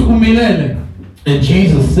anafunza kuhusu milele. And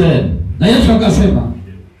Jesus said, Na Yesu akasema,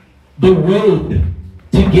 the road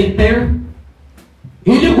to get there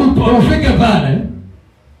ili ufike pale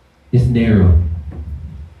is narrow.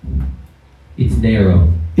 It's narrow.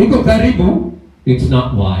 iko karibu, It's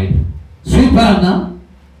not wide. si pana,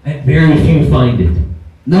 And very few find it.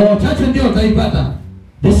 na wachache ndio utaipata.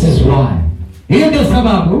 This is why. Hiyo ndio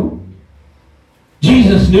sababu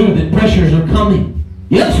Jesus knew that pressures are coming.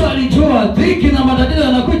 Yesu alijua dhiki na matatizo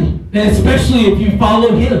yanakuja, And especially if you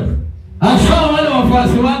follow him. hasa wale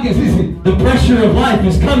wafuasi wake. Sisi The pressure of life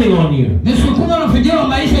is coming on you. misukumo na fijio wa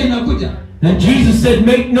maisha inakuja, And Jesus said,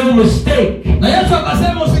 make no mistake. na Yesu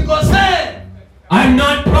akasema usikosee, I'm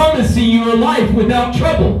not promising you a life without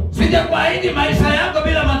trouble. sijakuahidi maisha yako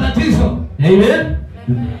bila matatizo. Amen?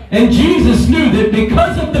 And Jesus knew that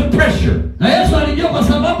because of the pressure, Na Yesu alijua kwa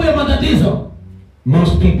sababu ya matatizo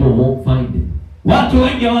most people won't find it. watu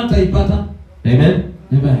wengi hawataipata. Amen?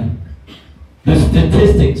 Amen. The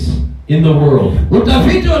statistics in the world,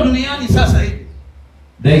 Utafiti wa duniani sasa hivi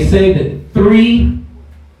they say that 3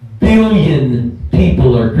 billion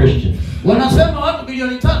people are Christians. wanasema watu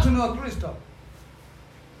bilioni 3 ni Wakristo.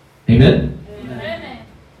 Amen?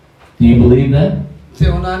 Do you believe that? Je,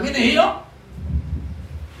 unaamini hiyo?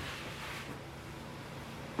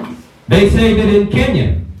 They say that in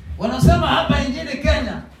Kenya, Wanasema hapa nchini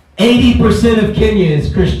Kenya 80% of Kenya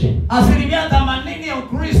is Christian. 80% ya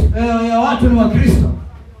Ukristo ya watu ni Wakristo.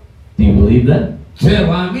 Do you believe that? Je,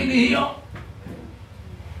 waamini hiyo?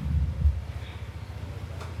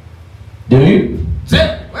 Do you? Je,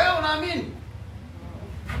 wewe unaamini?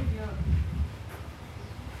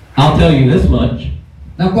 I'll tell you this much.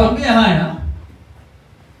 Nakwambia haya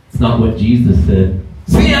It's not what Jesus said.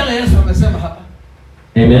 si yale Yesu amesema hapa.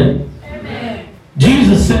 Amen?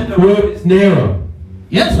 Jesus said the road is narrow.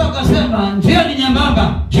 Yesu akasema njia ni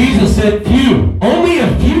nyembamba. Jesus said few, only a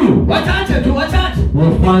few Wachache tu, wachache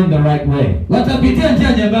will find the right way. watapitia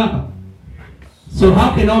njia nyembamba. So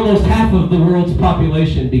how can almost half of the world's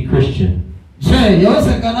population be Christian? Je,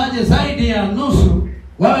 yawezekanaje zaidi ya nusu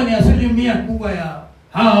wawe ni 1% kubwa ya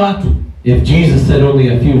hawa watu? If Jesus said only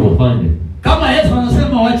a few will find it. Kama Yesu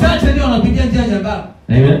anasema wachache ndio wanapitia njia nyembamba.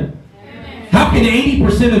 Amen? How can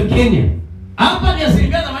 80% of Kenya Hapa ni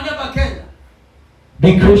 80% hapa Kenya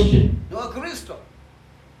be Christian ni Wakristo.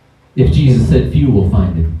 if Jesus said few will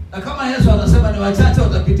find it? Na kama Yesu anasema ni wachache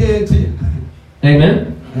watapitia hiyo njia. Amen?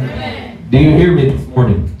 Do you hear me this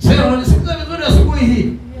morning? Sasa unanisikiza vizuri asubuhi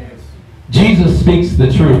hii? Jesus speaks the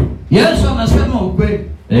truth. Yesu anasema ukweli.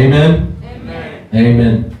 Amen?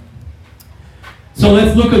 Amen. So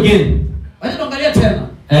let's look again Wacha tuangalie tena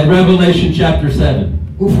at Revelation chapter 7.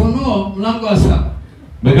 Ufunuo mlango wa 7.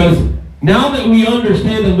 Because now that we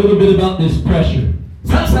understand a little bit about this pressure,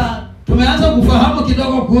 Sasa tumeanza kufahamu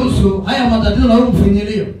kidogo kuhusu haya matatizo na huu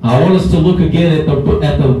mfinyilio. I want us to look again at the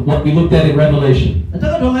what we looked at in Revelation.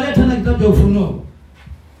 Nataka tuangalie tena kitabu cha Ufunuo.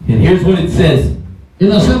 And here's what it says.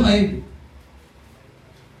 Inasema hivi.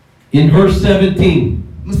 In verse 17,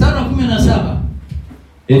 Mstari wa 17.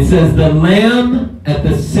 it says, the Lamb at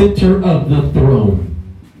the center of the throne.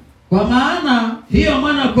 Kwa maana hiyo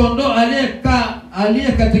mwana kondoo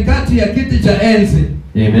aliye katikati ya kiti cha enzi.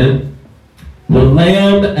 Amen. The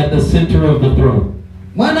Lamb at the center of the throne.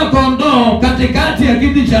 Mwana kondoo katikati ya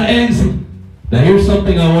kiti cha enzi. Now here's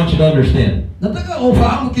something I want you to understand. Nataka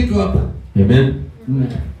ufahamu kitu hapa. Amen.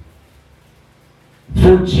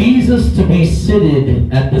 For Jesus to be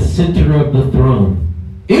seated at the center of the throne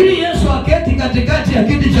Ili Yesu aketi katikati ya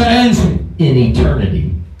kiti cha enzi, in eternity,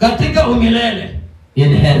 katika umilele, in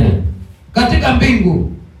heaven, katika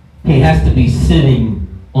mbingu, he has to be sitting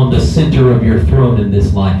on the center of your throne in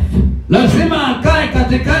this life. lazima akae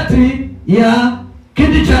katikati ya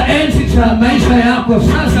kiti cha enzi cha maisha yako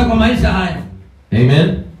sasa kwa maisha haya.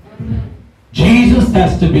 Amen. Jesus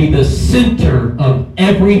has to be the center of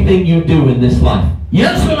everything you do in this life.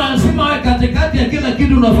 Yesu lazima awe katikati ya kila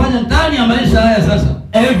kitu unafanya ndani ya maisha haya sasa.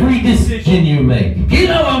 Every decision you make,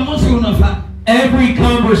 Kila uamuzi unafanya, every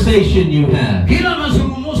conversation you have, kila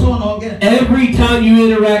mazungumzo unaongea, every time you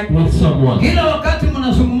interact with someone, kila wakati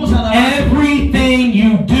mnazungumza na watu, everything you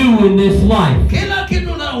do in this life, kila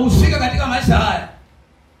kitu unahusika katika maisha haya.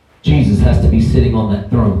 Jesus has to be sitting on that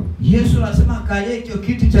throne, Yesu lazima akae hicho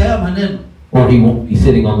kiti cha haya maneno, or he won't be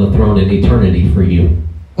sitting on the throne in eternity for you.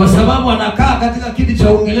 kwa sababu anakaa katika kiti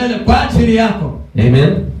cha umilele kwa ajili yako.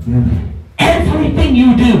 Amen. Everything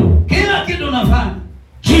you do, Kila kitu unafanya,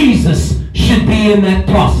 Jesus should be in that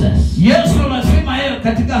process. Yesu lazima yeye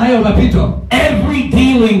katika hayo mapito. Every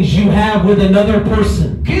dealings you have with another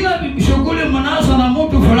person, Kila shughuli mnazo na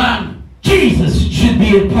mtu fulani, Jesus should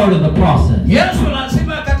be a part of the process. Yesu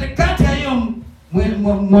lazima katikati ya hiyo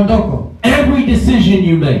mwondoko. Every decision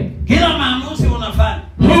you make. Kila maamuzi unafanya.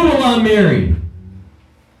 Who will I marry?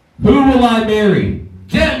 Who will I marry?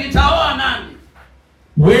 Je, nitaoa nani?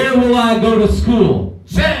 Where will I go to school?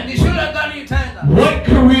 Je, ni shule gani nitaenda? What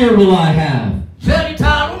career will I have? Je, ni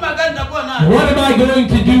taaluma gani nitakuwa nayo? What am I going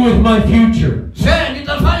to do with my future? Je,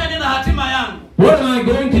 nitafanya nini na hatima yangu? What am I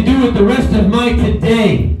going to do with the rest of my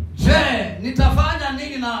today? Je, nitafanya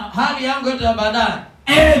nini na hali yangu yote ya baadaye?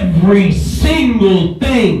 Every single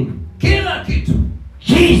thing. Kila kitu.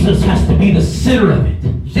 Jesus has to be the center of it.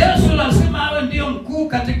 Yesu lazima awe ndio mkuu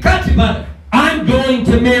katikati pale. I'm going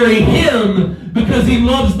to marry him because he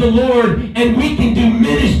loves the Lord and we can do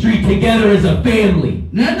ministry together as a family.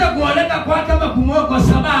 Naenda kuoleka kwake kama kumwoa kwa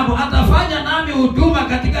sababu atafanya nami huduma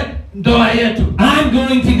katika ndoa yetu. I'm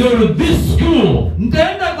going to go to this school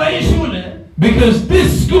Nitaenda kwa hii shule because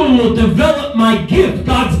this school will develop my gift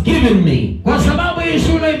God's given me kwa sababu hii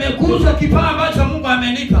shule imekuza kipawa ambacho Mungu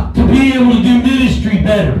amenipa to be able to do ministry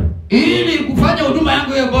better. ili kufanya huduma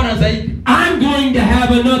yangu iwe bora zaidi. I'm going to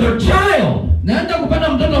have another child Naenda kupata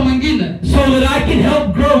mtoto mwingine so that I can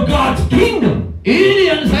help grow God's kingdom. ili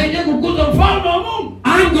anisaidie kukuza ufalme wa Mungu.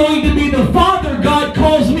 I'm going to be the father God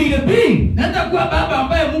calls me to be. Naenda kuwa baba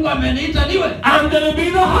ambaye Mungu ameniita niwe. I'm going to be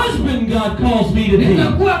the husband God calls me to be.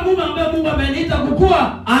 Nitakuwa mume ambaye Mungu ameniita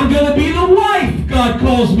kukuwa. I'm going to be the wife God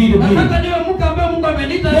calls me to be. Nataka niwe mke ambaye Mungu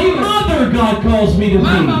ameniita The niwe. mother God calls me to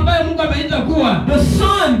Mama be. ambaye Mungu ameniita kuwa. The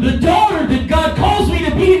son, the daughter that God calls me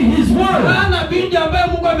to be in his word. Mwana binti ambaye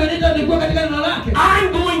Mungu ameniita nikuwa katika neno lake. I'm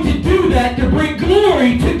going to do that to bring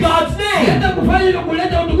glory to God's Naenda name. kufanya hivyo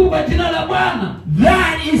kuleta utukufu kwa jina la Bwana.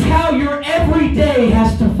 That is how your everyday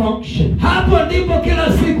has to function. Hapo ndipo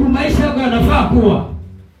kila siku maisha yako yanafaa kuwa.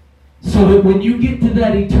 So that when you get to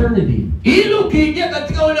that eternity, Ili ukiingia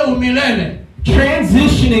katika ule umilele,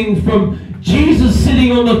 transitioning from Jesus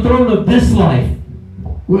sitting on the throne of this life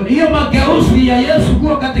hiyo mageuzi ya Yesu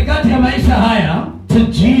kuwa katikati ya maisha haya, to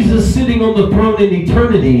Jesus sitting on the throne in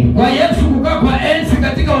eternity, kwa Yesu kukaa kwa enzi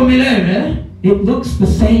katika umilele, it looks the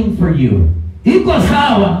same for you. iko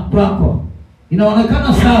sawa kwako.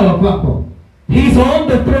 Inaonekana sawa kwako. He's on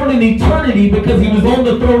the throne in eternity because he was on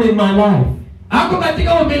the throne in my life. Ako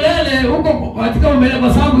katika umilele, uko katika umilele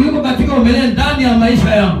kwa sababu yuko katika umilele ndani ya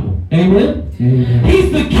maisha yangu. Amen?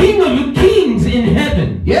 He's the King of the kings in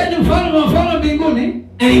heaven. Yeye ni mfalme wa wafalme mbinguni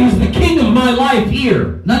And he was the king of my life here.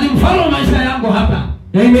 na ni mfalme wa maisha yangu hapa.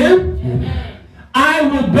 Amen? I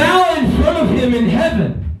will bow in front of him in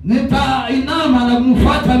heaven Nitainama na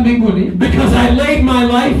kumfuata mbinguni because I laid my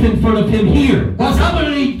life in front of him here. kwa sababu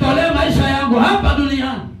nilitolea maisha yangu hapa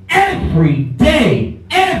duniani. Every day,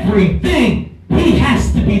 everything, he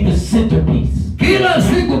has to be the centerpiece. Kila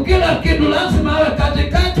siku, kila kitu lazima awe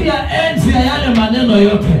katikati ya enzi ya yale maneno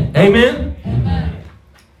yote. Amen?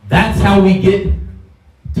 That's how we get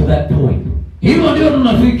to that point. Hivyo ndio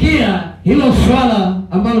tunafikia hilo swala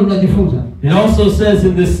ambalo tunajifunza. It also says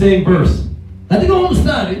in this same verse, Katika huu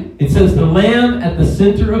mstari, it says, the Lamb at the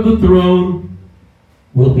center of the throne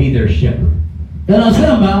will be their shepherd.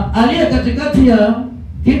 yanasema aliye katikati ya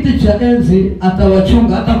kiti cha enzi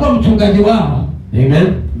atawachunga, atakuwa mchungaji wao.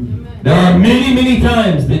 Amen? There are many, many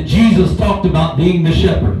times that Jesus talked about being the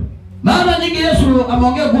shepherd. Mara nyingi Yesu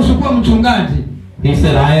ameongea kuhusu kuwa mchungaji. He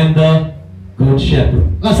said, I am the good shepherd.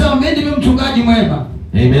 Akasema mimi ndimi mchungaji mwema.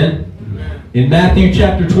 Amen? In Matthew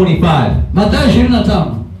chapter 25, Mathayo 25.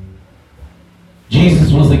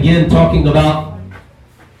 Jesus was again talking about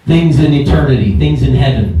things in eternity, things in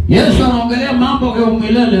heaven. Yesu anaongelea mambo ya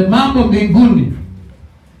umilele, mambo mbinguni.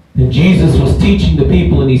 And Jesus was teaching the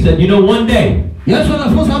people and he said, you know, one day, Yesu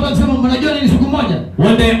anafunza watu akisema mnajua nini siku moja?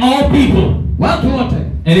 one day all people, Watu wote.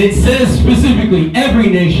 and it says specifically every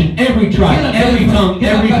nation, every tribe, every tongue,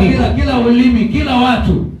 every people, kila ulimi, kila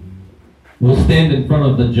watu will stand in front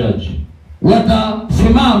of the judge.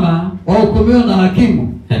 watasimama wahukumiwa na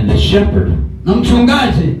hakimu. And the shepherd, Na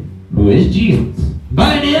mchungaji who is Jesus,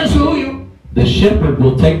 ambaye ni Yesu huyu, the shepherd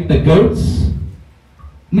will take the goats,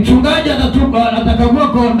 mchungaji atakagua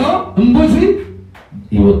kondoo, mbuzi,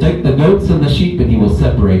 he will take the goats and the sheep and he will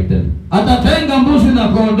separate them. atatenga mbuzi na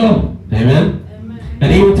kondoo. Amen?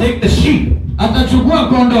 And he will take the sheep Atachukua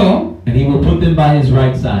kondoo, and he will put them by his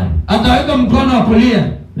right side. ataweka mkono wa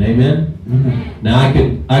kulia. Amen? Now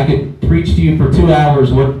I could preach to you for 2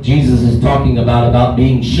 hours what Jesus is talking about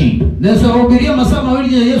being sheep. Naweza kuhubiria masaa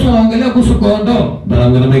mawili ya Yesu anaongelea kuhusu kondoo. But I'm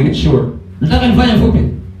going to make it short. Nataka nifanye fupi.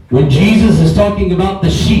 When Jesus is talking about the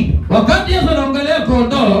sheep, Wakati Yesu anaongelea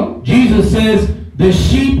kondoo, Jesus says, the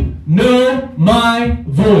sheep know my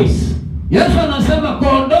voice. Yesu anasema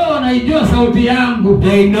kondoo wanaijua sauti yangu.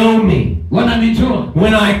 They know me. wananijua.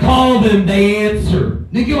 When I call them, they answer.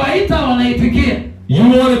 Nikiwaita wanaitikia. You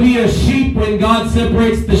want to be a sheep when God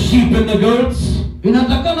separates the sheep and the goats?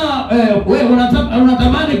 Inatakana wewe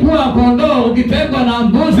unatamani kuwa kondoo ukitengwa na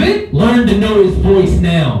mbuzi? Learn to know his voice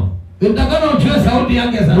now. Inatakana ujue sauti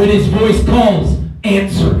yake sasa. When his voice calls,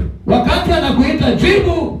 answer. Wakati anakuita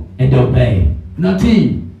jibu And obey.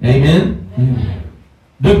 natii. Amen?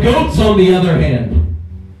 The goats, on the other hand,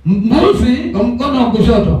 Mbuzi kwa mkono wa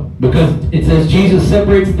kushoto. because it says Jesus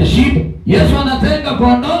separates the sheep Yesu anatenga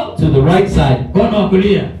kondoo to the right side, mkono wa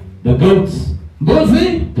kulia. the goats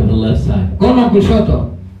Mbuzi to the left side. mkono wa kushoto.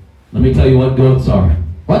 Let me tell you what goats are.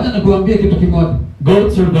 Wacha nikuambie kitu kimoja.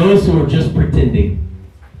 Goats are those who are just pretending.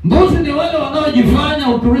 Mbuzi ni wale wanaojifanya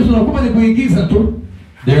Ukristo na kumbe ni kuingiza tu.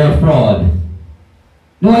 They're a fraud.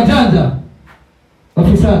 Ni wajanja.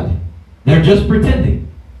 Wafisadi. They're just pretending.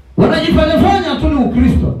 Wanajifanya tu ni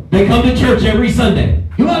Ukristo. They come to church every Sunday,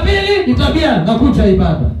 Jumapili ni tabia na kucha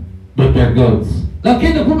ibada. but they're goats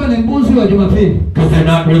Lakini kumbe ni mbuzi wa Jumapili. because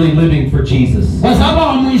they're not really living for Jesus. Kwa sababu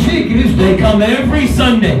hawamuishii Kristo. They come every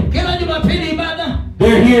Sunday. Kila Jumapili ibada.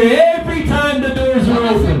 They're here every time the doors are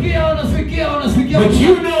open. Wanasikia. But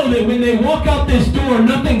you know that when they walk out this door,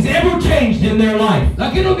 nothing's ever changed in their life.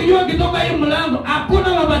 Lakini ukijua kitoka hii mlango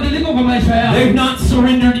hakuna mabadiliko kwa maisha yao. They've not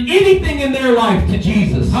surrendered anything in their life to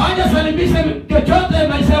Jesus. Hawajasalimisha chochote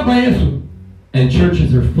maisha kwa Yesu. And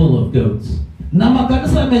churches are full of goats. Na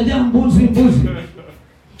makanisa yamejaa mbuzi.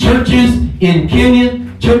 Churches in Kenya,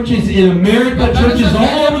 churches in America, churches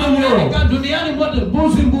all over the world. Duniani mote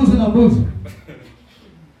mbuzi na mbuzi.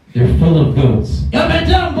 They're full of goats.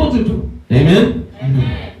 Yamejaa mbuzi tu. Amen?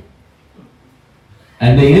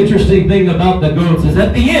 And the interesting thing about the goats is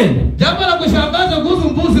at the end, Jambo la kushangaza kuhusu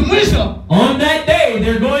mbuzi mwisho. on that day,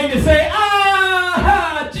 they're going to say,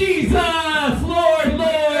 "Ah, Jesus, Lord,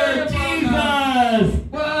 Lord, Jesus."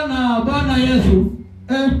 Bwana Yesu.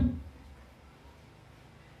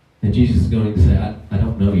 And Jesus is going to say, I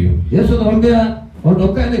don't know you. Yesu anamwambia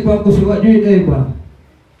ondokeni kwangu siwajui Bwana.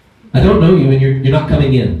 I don't know you and you're not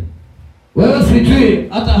coming in. Wewe sijui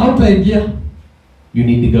hata hautaingia. You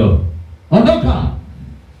need to go Ondoka.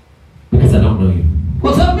 because I don't know you.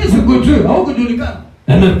 Kwa sababu mimi sikujui, haukujulikana.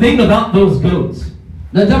 And the thing about those goats,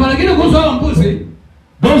 Na jambo lingine kuhusu hao mbuzi.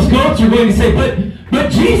 those goats are going to say, but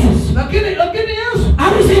Jesus, Lakini Yesu.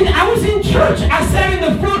 I was in church. I sat in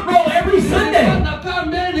the front row every Sunday. Nakaa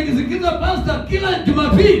mbele nikisikiza pastor kila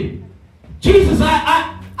Jumapili. Jesus,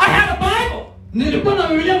 I had a Bible. Nilikuwa na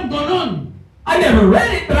Biblia mkononi. I never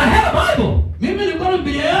read it, but I had a Bible. Mimi nilikuwa na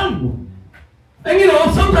Biblia yangu. And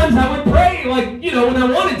sometimes I would pray, like, when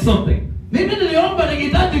I wanted something. Mimi niliomba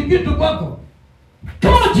nikihitaji kitu kwako.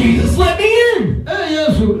 Come on, Jesus, let me in.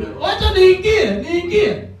 Yesu, wacha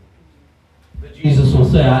niingie. But Jesus will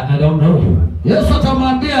say, I don't know you. Yesu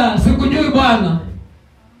atamwambia sikujui Bwana.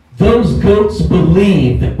 Those goats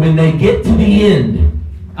believe that when they get to the end,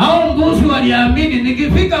 Hao mbuzi waliamini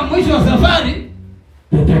nikifika mwisho wa safari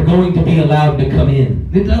that they're going to be allowed to come in.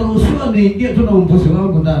 nitaruhusiwa niingie tu na mbuzi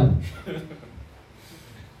wangu ndani.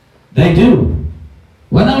 They do.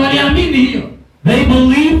 Waliamini hiyo. They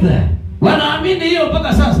believe that. Wanaamini hiyo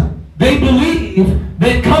mpaka sasa. They believe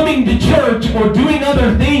that coming to church or doing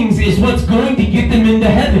other things is what's going to get them into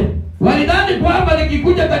heaven. Walidhani kwamba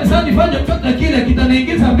nikikuja kanisani fanya chochote kile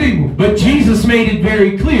kitaniingiza mbingu. But Jesus made it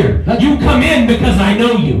very clear. You come in because I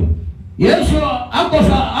know you. Yesu ako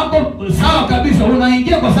sawa kabisa,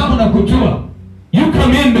 unaingia kwa sababu nakujua. You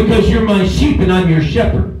come in because you're my sheep and I'm your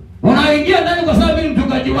shepherd. Unaingia ndani kwa sababu ni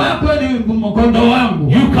mchungaji wako, ni mkondo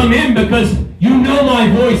wangu. You come in because you know my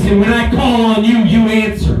voice and when I call on you, you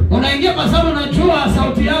answer. Unaingia kwa sababu unajua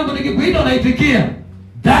sauti yangu, nikikuita unaitikia.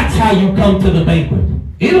 That's how you come to the banquet.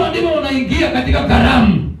 Hilo ndilo unaingia katika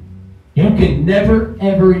karamu. You can never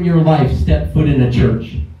ever in your life step foot in a church.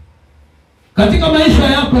 Katika maisha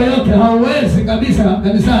yako yote hauwezi kabisa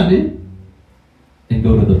kanisani And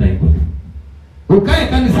go to the banquet. ukae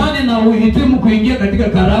kanisani na uhitimu kuingia katika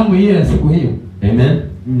karamu hiyo ya siku hiyo. Amen?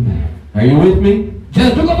 Are you with me? Je,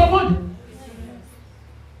 tuko pamoja?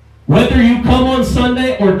 Whether you come on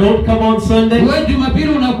Sunday or don't come on Sunday Wewe Jumapili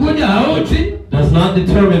unakuja hauji, does not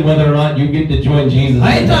determine whether or not you get to join Jesus.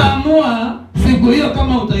 haitaamua siku hiyo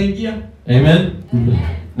kama utaingia. Amen?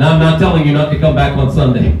 Now I'm not telling you not to come back on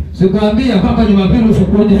Sunday. Sikuambia kwamba Jumapili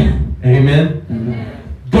usikuje. Amen?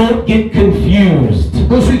 Don't get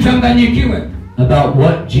confused Usichanganyikiwe about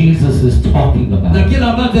what Jesus is talking na about.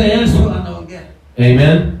 kila ambacho Yesu anaongea.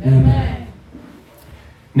 Amen?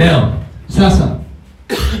 Now, Sasa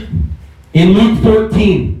in Luke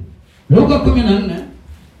 14, Luka 14,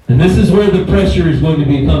 and this is where the pressure is going to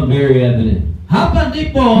become very evident. Hapa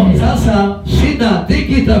ndipo sasa shida,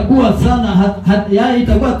 dhiki itakuwa sana,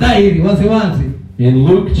 itakuwa dhahiri waziwazi. In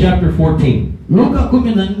Luke chapter 14, Luka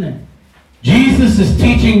 14. Jesus is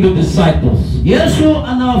teaching the disciples. Yesu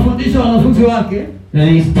anawafundisha wanafunzi wake. And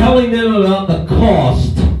he's telling them about the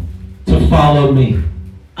cost to follow me.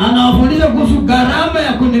 Anawafundisha kuhusu gharama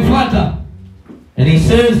ya kunifuata. And he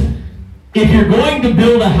says, if you're going to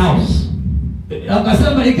build a house,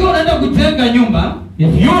 Akasema ikiwa unaenda kujenga nyumba,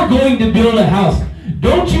 if you're going to build a house,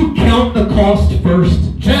 don't you count the cost first?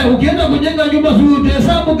 Ukienda kujenga nyumba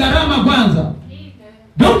uhesabu gharama kwanza.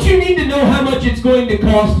 Don't you need to know how much it's going to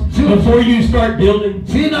cost before you start building?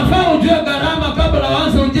 Sinafaa ujue gharama kabla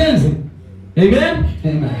uanze ujenzi. Amen?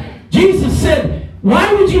 Amen. Jesus said,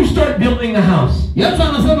 why would you start building a house? Yesu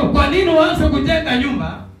anasema kwa nini uanze kujenga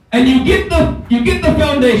nyumba? And you get the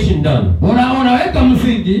foundation done. Unaweka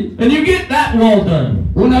msingi, and you get that wall done.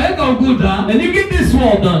 Unaweka ukuta, and you get this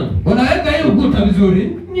wall done. Unaweka hii ukuta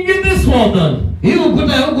vizuri. and you get this wall done. Hii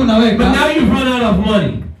ukuta huko unaweka. But now you've run out of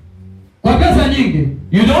money. Kwa pesa nyingi.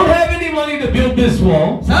 You don't have any money to build this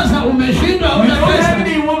wall. Sasa umeshindwa You don't have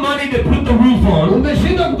any money to put the roof on.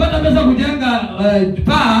 Umeshindwa kupata pesa kujenga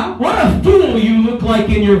paa. What a fool you look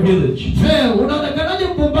like in your village. Unaonekanaje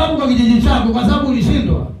mpumbavu kwa kijiji chako kwa sababu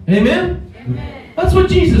ulishindwa? Amen? That's what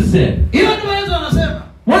Jesus said. Hiyo ndio Yesu anasema.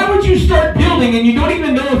 Why would you start building and you don't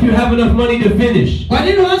even know if you have enough money to finish? Kwa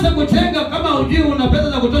nini uanze kujenga kama hujui una pesa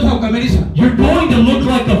za kutosha kukamilisha? You're going to look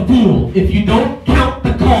like a fool if you don't count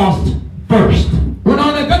the cost first.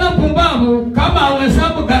 Unaonekana pumbavu kama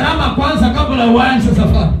uhesabu gharama kwanza kabla uanze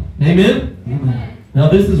safari. Amen? Now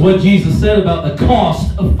this is what Jesus said about the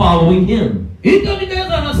cost of following him. Hiyo ni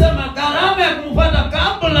Yesu anasema gharama ya kumfuata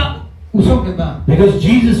kabla usonge mbele. Because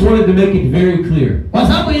Jesus wanted to make it very clear. Kwa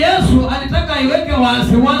sababu Yesu alitaka iweke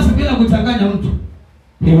wazi bila kuchanganya mtu.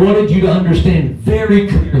 He wanted you to understand very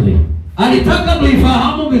clearly. Alitaka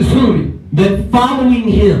tuifahamu vizuri that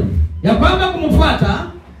following him ya kwamba kumfuata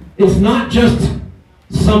is not just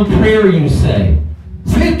some prayer you say.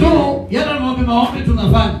 Si tu yale maombi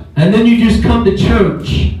tunafanya. And then you just come to church.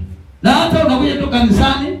 Na hata unakuja tu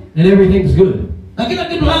kanisani and everything's good. Na kila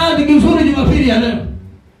kitu ni kizuri Jumapili ya leo.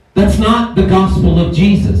 That's not the gospel of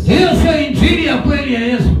Jesus. Hiyo sio injili ya kweli ya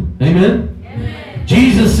Yesu. Amen?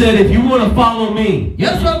 Jesus said, if you want to follow me,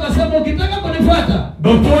 Yesu akasema ukitaka kunifuata,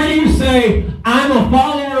 before you say, I'm a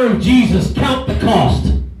follower of Jesus, count the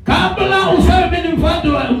cost. Kabla useme mimi ni mfuasi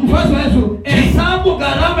wa Yesu, hesabu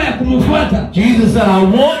gharama ya kumfuata. Jesus said, I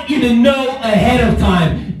want you to know ahead of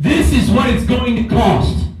time, this is what it's going to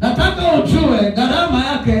cost. Nataka ujue gharama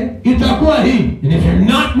yake itakuwa hii. And if you're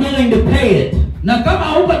not willing to pay it, na kama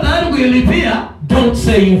huko tayari kuilipia, don't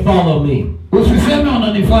say you follow me. Usiseme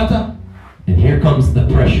unanifuata. And here comes the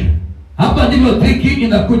pressure. Hapa ndivyo dhiki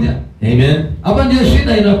inakuja. Amen. Hapa ndio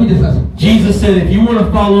shida inakuja sasa. Jesus said, if you want to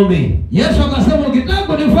follow me, Yesu akasema ukitaka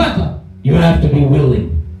kunifuata, you have to be willing.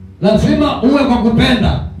 Lazima uwe kwa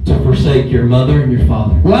kupenda. To forsake your mother and your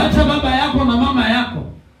father. Waacha baba yako na mama yako.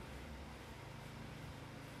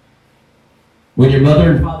 When your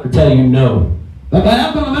mother and father tell you no. Baba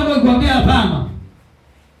yako na mama wakwambia hapana.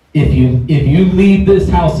 If you leave this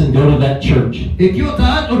house and go to that church. Ikiwa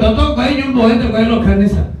utatoka hii nyumba uende kwa hilo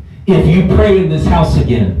kanisa. If you pray in this house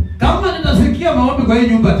again. Kama nitasikia maombi kwa hii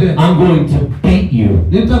nyumba tena. I'm going to beat you.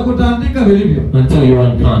 Nitakutandika vilivyo. Until you're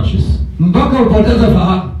unconscious. Mpaka upoteze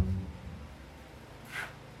fahamu.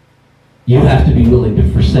 You have to be willing to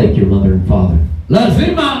forsake your mother and father.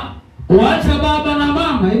 Lazima uache baba na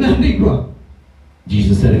mama, imeandikwa.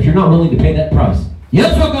 Jesus said, if you're not willing to pay that price.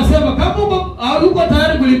 Yesu akasema kama uko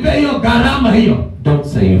tayari kulipia hiyo gharama hiyo. Don't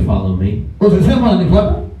say you follow me. Usiseme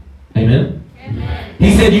unanifuata. Amen.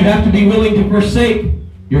 He said you have to be willing to forsake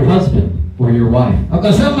your husband or your wife.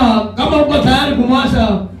 Akasema kama uko tayari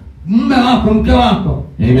kumwacha mume wako, mke wako.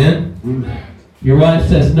 Amen. Your wife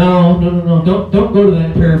says, no, don't go to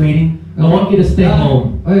that prayer meeting. I want you to stay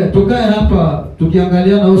home. Tukae hapa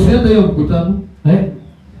tukiangaliana, usiende hiyo mkutano.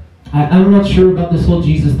 I'm not sure about this whole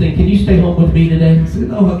Jesus thing. Can you stay home with me today?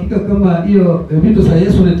 Sina uhakika kama hiyo vitu za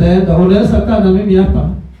Yesu nitaenda. Unaweza kaa na mimi hapa.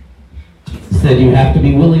 He said you have to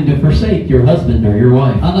be willing to forsake your husband or your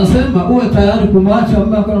wife. Anasema uwe tayari kumwacha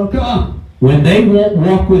mume wako na mke wako. When they won't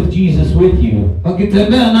walk with Jesus with you,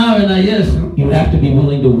 wakitembea nawe na Yesu, you have to be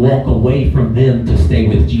willing to walk away from them to stay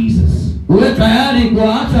with Jesus. Uwe tayari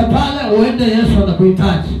kuacha pale uende Yesu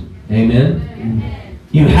anakuhitaji. Amen.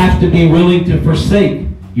 You have to be willing to forsake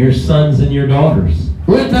your sons and your daughters.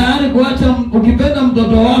 Uwe tayari kuacha ukipenda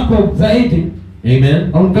mtoto wako zaidi. Amen.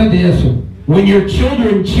 Umpende Yesu. When your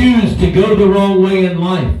children choose to go the wrong way in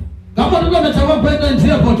life, Kama mtu amechagua kwenda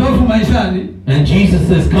njia potofu maishani, and Jesus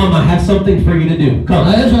says, "Come, I have something for you to do. na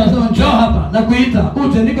Come." Yesu anasema njoo hapa na kuita,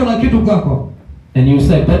 uje niko na kitu kwako. And you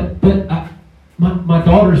say, "But my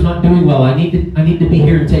daughter's not doing well. I need to be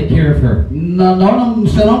here and take care of her." Na naona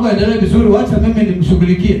msichana wangu aendelee vizuri, wacha mimi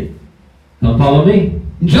nimshughulikie. Come follow me.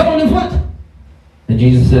 Njoo unifuate. And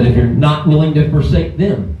Jesus said, "If you're not willing to forsake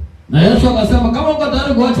them, Na Yesu akasema kama uko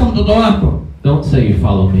tayari kuacha mtoto wako, don't say you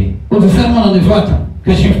follow me, usiseme unanifuata.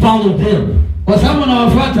 because you follow them. Kwa sababu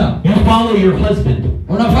unawafuata, You follow your husband.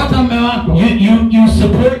 unafuata mume wako. You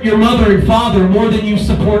support your mother and father more than you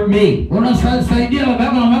support me. Unasaidia baba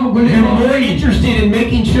yako na mama You're kuliko. more interested in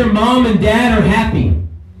making sure mom and dad are happy.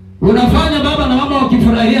 Unafanya baba na mama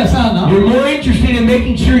wakifurahia sana. You're more interested in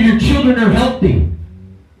making sure your children are healthy.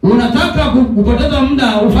 Unataka kupoteza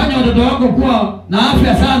muda ufanye watoto wako kuwa na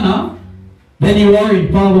afya sana than you are in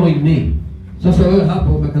following me. Sasa wewe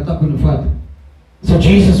hapo umekataa kunifuata. So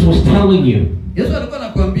Jesus was telling you, Yesu alikuwa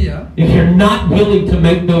anakuambia, if you're not willing to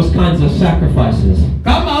make those kinds of sacrifices,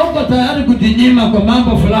 kama uko tayari kujinyima kwa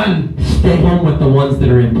mambo fulani, stay home with the ones that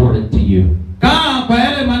are important to you. kaa kwa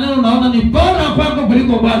yale maneno unaona ni bora kwako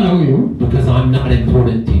kuliko bwana huyu, Because I'm not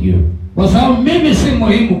important to you. kwa sababu mimi si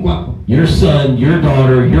muhimu kwako. Your son, your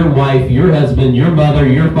daughter, your wife, your husband, your mother,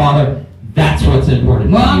 your father, that's what's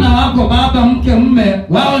important to Mwana wako, baba, mke, mume,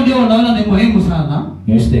 wao ndio unaona ni muhimu sana.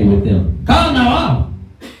 you. You stay with them. Kaa na wao.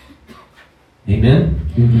 Amen?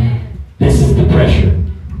 This is the pressure.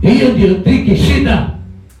 Hiyo ndio dhiki, shida.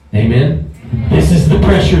 Amen? This is the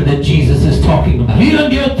pressure that Jesus is talking about. Hiyo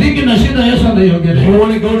ndio dhiki na shida Yesu anaiongelea. You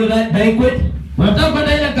want to go to that banquet? Unataka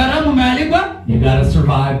kwenda ile karamu umealikwa? You got to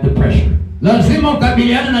survive the pressure. Lazima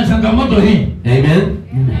ukabiliane na changamoto hii. Amen?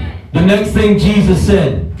 The next thing Jesus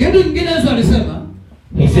said, Kitu kingine Yesu alisema,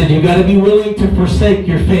 he said, you got to be willing to forsake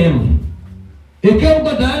your family. ikiwa uko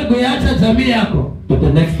tayari kuiacha jamii yako. But the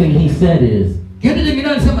next thing he said is, Kitu kingine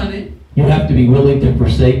alisema ni, you have to be willing to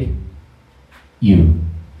forsake you.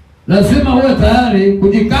 lazima uwe tayari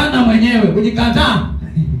kujikana mwenyewe, kujikataa.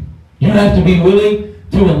 You have to be willing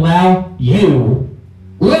to allow you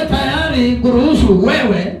Uwe tayari kuruhusu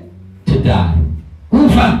wewe to die.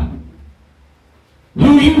 kufa. Who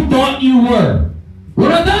you thought you were,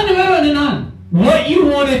 Unadhani wewe ni nani? what you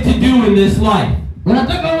wanted to do in this life,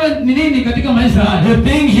 Unataka uwe ni nini katika maisha haya? the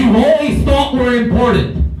things you always thought were important,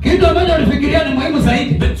 Kitu ambacho ulifikiria ni muhimu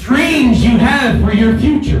zaidi. the dreams you have for your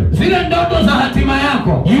future. Zile ndoto za hatima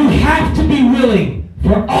yako. You have to be willing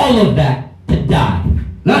for all of that to die.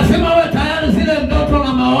 Lazima uwe tayari zile ndoto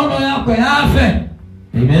na maono yako yafe.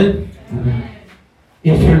 Amen?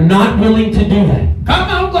 If you're not willing to do that,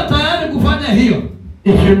 Kama uko tayari kufanya hiyo,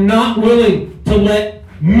 if you're not willing to let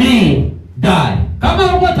me die,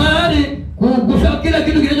 kama uko tayari kufa kila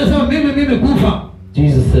kitu kinachosema mimi kufa.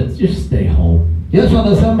 Jesus said, just stay home. Yesu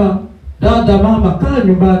anasema, dada, mama, kaa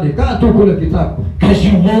nyumbani, kaa tu kule kitako. Because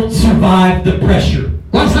you won't survive the pressure.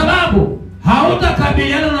 Kwa sababu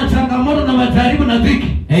hautakabiliana na changamoto na majaribu na dhiki.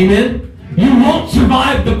 Amen? You won't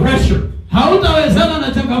survive the pressure. Hautawezana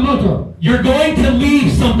na changamoto. You're going to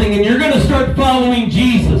leave something and you're going to start following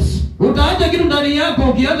Jesus. Utaacha kitu ndani yako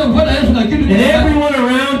ukianza kufuata Yesu na kitu And kingine. everyone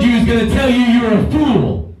around you is going to tell you you're a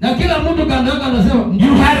fool. Na kila mtu kando yako anasema,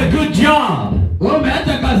 You had a good job. wewe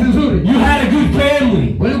umeacha kazi nzuri. You had a good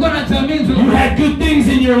family. Ulikuwa na jamii nzuri. You had good things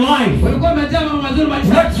in your life. Ulikuwa umejaa mambo mazuri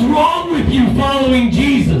maisha. What's wrong with you following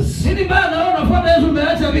Jesus? Nini baya na wewe unafuata Yesu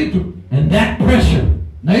umeacha vitu? And that pressure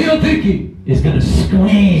Na hiyo dhiki is going to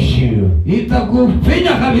squeeze you.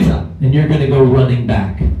 itakufinya kabisa. And you're going to go running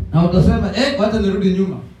back. Na utasema, wacha nirudi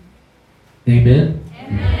nyuma. Amen?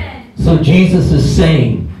 So Jesus is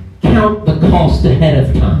saying, count the cost ahead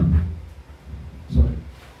of time. Sorry.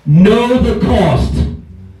 Know the cost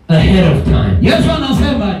ahead of time. Yesu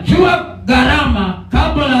anasema, jua gharama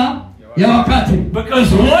kabla ya wakati.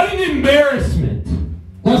 Because what an embarrassment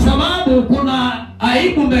Kwa sababu kuna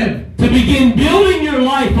aibu mbele. to begin building your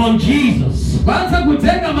life on Jesus. Kwanza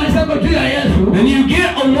kujenga maisha yako juu ya Yesu. And you get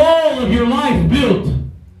a wall of your life built.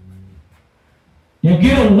 You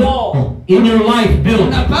get a wall in your life built.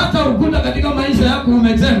 Unapata ukuta katika maisha yako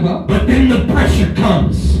umejengwa. But then the pressure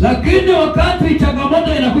comes. Lakini wakati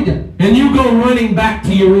changamoto inakuja, And you go running back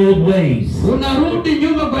to your old ways. unarudi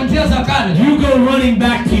nyuma kwa njia za kale. You go running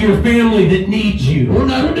back to your family that needs you.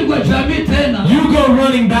 Unarudi kwa jamii tena. You go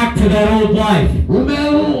running back to that old life.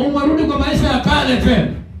 Umerudi kwa maisha ya kale tena.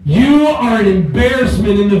 You are an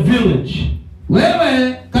embarrassment in the village.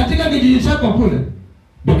 Wewe katika kijiji chako kule,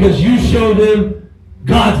 Because you show them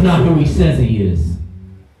God's not who he says he is.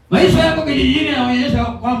 maisha yako kijijini yanaonyesha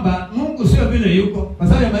kwamba Mungu sio vile yuko kwa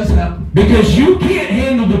sababu ya maisha yako. Because you can't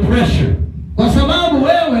handle the pressure. Kwa sababu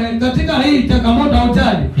wewe katika hii changamoto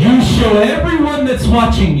haujali. You show everyone that's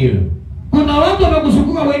watching you. Kuna watu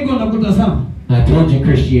wamekuzunguka wengi wanakutazama. I told you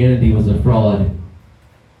Christianity was a fraud.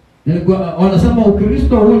 Nilikuwa wanasema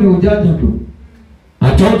Ukristo huu ni ujanja tu.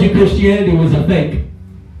 I told you Christianity was a fake.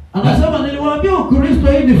 Anasema niliwaambia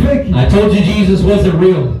Ukristo hii ni fake. I told you Jesus wasn't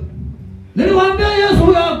real. Niliwaambia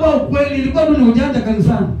Yesu hapa ukweli, ilikuwa tu ni ujanja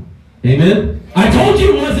kanisani. Amen. I told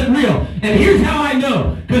you it wasn't real. And here's how I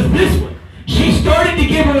know. Because she started to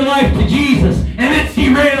give her life to Jesus, and then she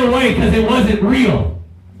ran away because it wasn't real.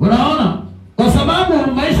 Unaona? Kwa sababu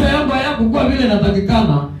maisha yangu hayakuwa vile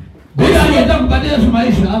inatakikana. Bila hata kupatia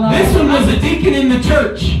maisha. This one was a deacon in the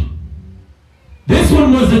church. This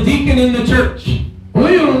one was a deacon in the church.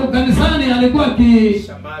 Huyu kanisani alikuwa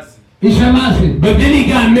ishemasi. But then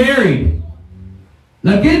he got married.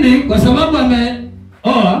 Lakini kwa sababu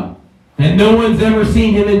ameoa, and no one's ever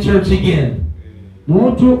seen him in church again.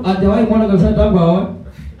 Mtu hajawahi muona kanisani tangu aoe.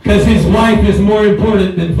 Because his wife is more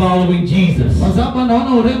important than following Jesus. Kwa sababu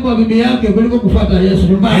anaona urembo wa bibi yake kuliko kufuata Yesu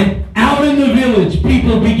nyumbani. And out in the village,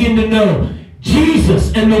 people begin to know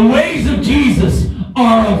Jesus and the ways of Jesus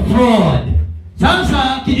are a fraud.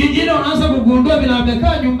 Sasa kijijini wanaanza kugundua bila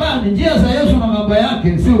amekaa nyumbani njia za Yesu na mambo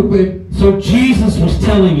yake si ukweli. So Jesus was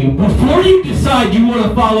telling you, before you decide you want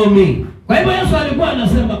to follow me. Kwa hivyo Yesu alikuwa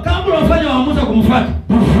anasema kabla ufanye uamuzi kumfuata,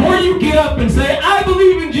 before you get up and say I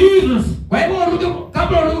believe in Jesus. Kwa hivyo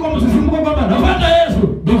kabla urudi kwa msisimko kwamba nafuata Yesu.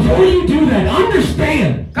 Before you do that,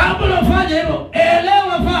 understand. Kabla ufanye hilo,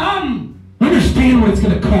 elewa, fahamu. Understand what it's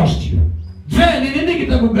going to cost you. Je, ni nini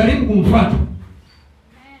kitakugharimu kumfuata?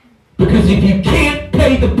 Because if you can't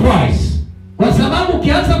pay the price, kwa sababu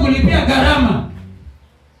ukianza kulipia gharama,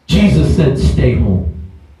 Jesus said stay home.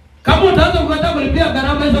 Kama utaanza kukataa kulipia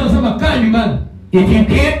gharama hizo, anasema kaa nyumbani. If you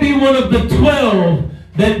can't be one of the 12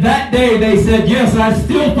 that day they said yes, I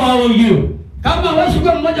still follow you. Kama wewe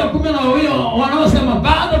sio mmoja 12 wanaosema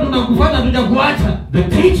bado tunakufuata tutakuacha. The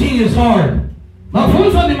teaching is hard.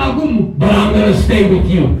 Mafunzo ni magumu, but I'm going to stay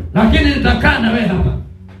with you. Lakini nitakaa na wewe hapa.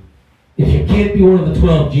 If you can't be one of the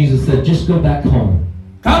 12, Jesus said, just go back home.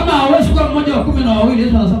 Kama hawezi kuwa mmoja wa 12,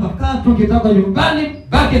 Yesu anasema kaa tu kitaka nyumbani,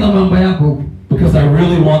 baki na mambo yako huko. Because I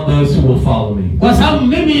really want those who will follow me. Kwa sababu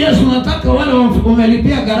mimi Yesu nataka wale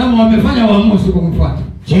wamelipia gharama wamefanya uamuzi kumfuata.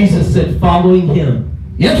 Jesus said following him.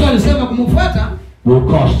 Yesu alisema kumfuata will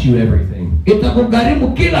cost you everything.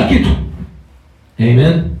 Itakugharimu kila kitu.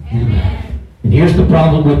 Amen. And here's the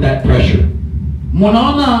problem with that pressure.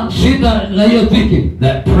 Mnaona shida na hiyo dhiki.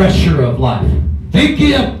 That pressure of life.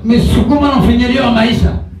 Dhiki ya misukuma na ufinyirio wa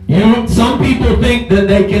maisha. You know, some people think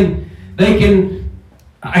that I can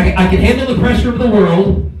handle the pressure of the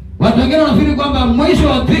world. Watu wengine wanafikiri kwamba mwisho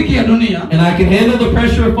wa dhiki ya dunia. And I can handle the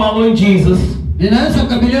pressure of following Jesus. Ninaweza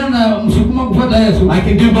kukabiliana na msukuma kufuata Yesu. I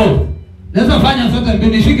can do both. Naweza fanya zote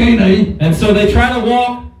mbili, nishike hii na hii. And so they try to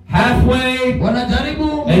walk halfway.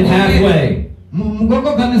 Wanajaribu and halfway.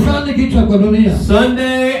 Mgongo kanisani, kichwa kwa dunia.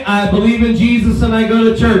 Sunday I believe in Jesus and I go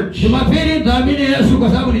to church. Jumapili naamini Yesu kwa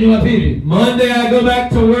sababu ni Jumapili. Monday I go back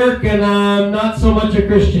to work and I'm not so much a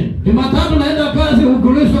Christian. Jumatatu naenda kazi,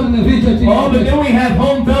 Ukristo nimeficha chini. Oh, but then we have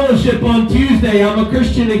home fellowship on Tuesday. I'm a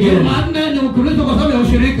Christian again. Jumanne ni Ukristo kwa sababu ya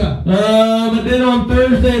ushirika. But then on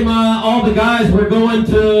Thursday all the guys were going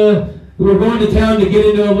to town to get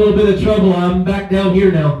into a little bit of trouble. I'm back down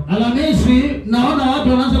here now. Alhamisi naona watu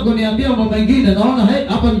wanaanza kuniambia mambo mengine. Naona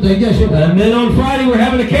hapa nitaingia shida. And then on Friday we're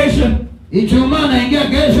having a vacation. Ijumaa naingia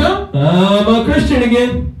kesho. I'm a Christian again.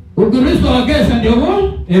 Ukristo wa kesho ndio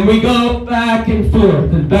huo. And we go back and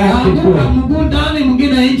forth and back and forth. Mungu ndani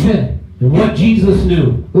mwingine nje. And what Jesus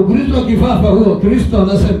knew. Ukristo kifafa huo. Kristo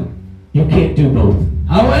anasema you can't do both.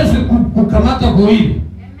 Hawezi kukamata kuwili.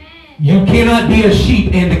 You cannot be a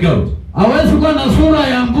sheep and a goat. Hawezi kuwa na sura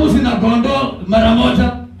ya mbuzi na kondoo mara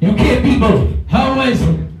moja. You can't be both. Hawezi.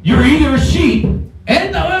 You're either a sheep,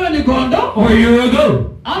 either wewe ni kondoo, or you're a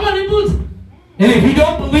goat. Ama ni mbuzi. And if you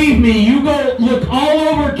don't believe me, you go look all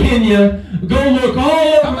over Kenya, go look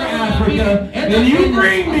all over Africa, and you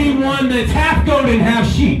bring me one that's half goat and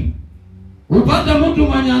half sheep. Upata mtu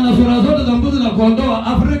mwenye ana sura zote za mbuzi na kondoo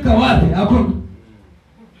Afrika wapi? Hakuna.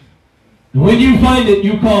 When you find it,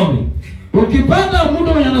 you call me. Ukipata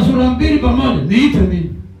mtu mwenye ana sura mbili pamoja, niite mimi.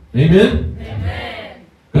 Amen?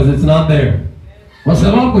 Because it's not there. Kwa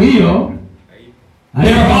sababu hiyo,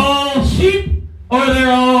 they're all sheep or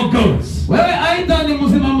they're all goats. Wewe aidha ni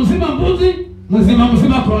mzima mbuzi,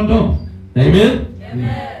 mzima kondoo. Amen?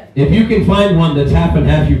 If you can find one that's half and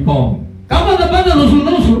half, you call me. Kama unapata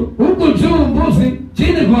nusu, huku juu mbuzi,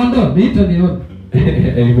 chini kondoo, niite nione.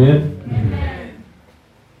 Amen?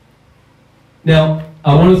 Now,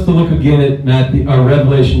 I want us to look again at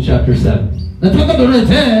Revelation chapter 7. Nataka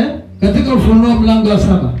turejee katika Ufunuo mlango wa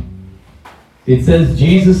 7. It says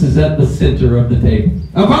Jesus is at the center of the table.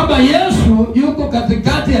 Ya kwamba Yesu yuko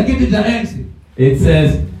katikati ya kiti cha enzi. It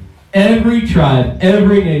says every tribe,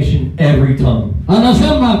 every nation, every tongue.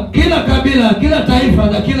 Anasema kila kabila, kila taifa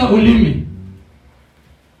na kila ulimi.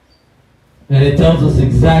 And it tells us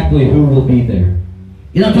exactly who will be there.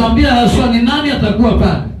 Inatuambia haswa ni nani atakuwa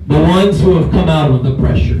pale. The ones who have come out of the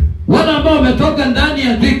pressure. Wale ambao wametoka ndani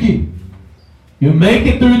ya dhiki. You make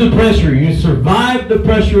it through the pressure. You survive the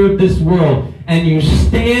pressure of this world. And you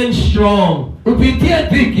stand strong. Upitie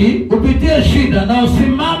dhiki, upitie shida na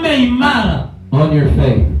usimame imara on your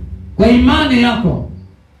faith. Kwa imani yako.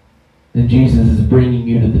 And Jesus is bringing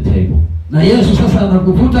you to the table. Na Yesu sasa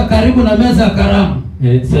anakuvuta karibu na meza ya karamu. And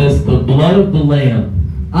it says the blood of the lamb.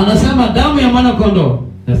 Anasema damu ya mwana kondoo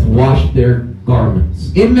has washed their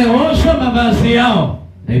garments. imeosha mavazi yao.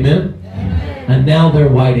 Amen. And now they're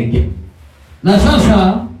white again. Na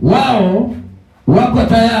sasa wao wako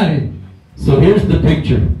tayari. So here's the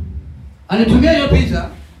picture. Alitumia hiyo picha.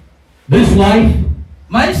 This life,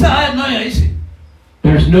 Maisha haya tunayoishi,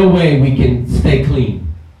 there's no way we can stay clean.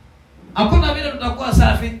 hakuna vile tutakuwa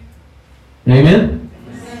safi. Amen.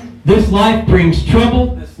 This life brings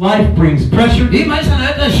trouble. This life brings pressure. Hii maisha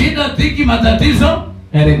inaleta shida, dhiki, matatizo,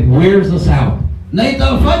 And it wears us out. na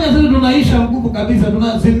itafanya sisi tunaisha nguvu kabisa,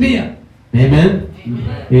 tunazimia. Amen.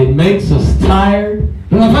 It makes us tired.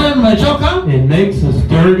 Tunafanya tumechoka, It makes us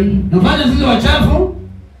dirty. tunafanya sisi wachafu.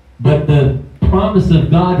 But the promise of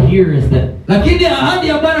God here is that Lakini ahadi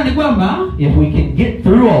ya Bwana ni kwamba if we can get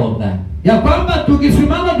through all of that, ya kwamba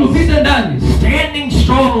tukisimama tupite ndani, standing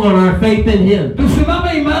strong on our faith in Him,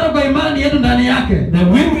 tusimame imara kwa imani yetu ndani yake, that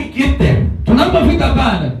when we get there, tunapofika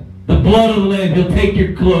pale, the blood of the Lamb, He'll take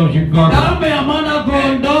your clothes, your garments, damu ya mwana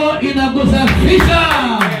kondoo inakusafisha,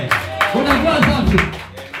 unakuwa safi.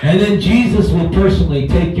 and then Jesus will personally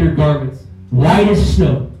take your garments, white as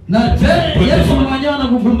snow, Na Yesu mwenyewe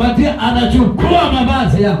anakukumbatia, anachukua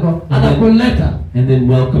mavazi yako, anakuleta, and then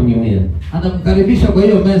welcome you in. anakukaribisha kwa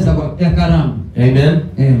hiyo meza ya karamu. Amen.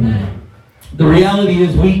 Amen. The reality is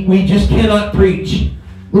we just cannot preach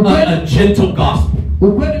a gentle gospel.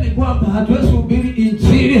 Ukweli ni kwamba hatuwezi kuhubiri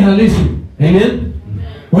injili halisi. Amen.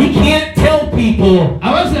 We can't tell people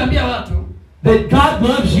Hawezi ambia watu that God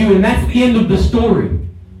loves you and that's the end of the story.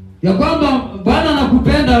 ya kwamba Bwana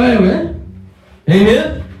anakupenda wewe. Amen.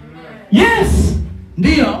 Yes.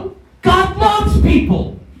 Ndiyo, God loves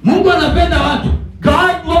people. Mungu anapenda watu.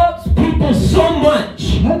 God loves people so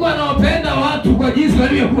much Mungu anawapenda watu kwa jinsi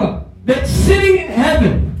walivyokuwa. that sitting in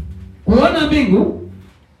heaven, Kuona mbingu,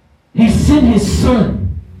 He sent His Son.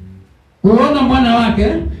 kuona mwana wake,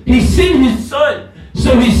 He sent His Son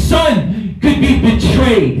so His Son could be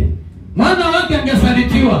betrayed mwana wake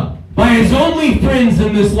angesalitiwa by His only friends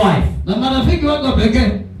in this life. na marafiki wake wa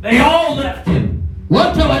pekee. They all left Him.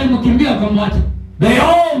 Wote walimkimbia kumwacha. They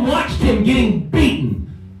all watched Him getting beaten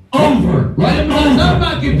over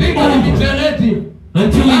Walimtazama akipigwa na micheleti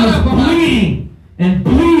until He was bleeding and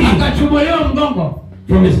bleeding akachumbuliwa mgongo.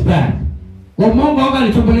 from His back. Kwa mgongo wake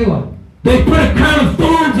alichumbuliwa. They put a crown of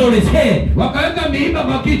thorns on His head. Wakaweka miiba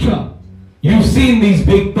kwa kichwa. You've seen these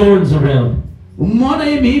big thorns around. Umeona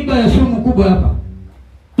hii miiba ya sumu kubwa hapa.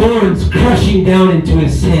 Thorns crushing down into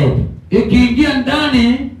His head. Ikiingia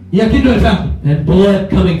ndani ya kichwa chake. And blood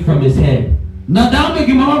coming from His head. Na damu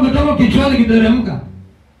ikimwagwa kutoka kichwani kiteremka.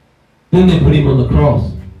 Then they put Him on the cross.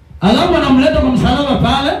 Alafu wanamleta kwa msalaba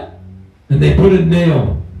pale. And they put a nail.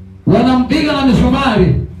 Wanampiga na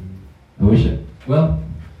misumari. I wish well,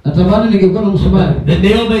 Natamani ningekuwa na msumari. the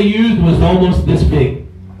nail they used was almost this big.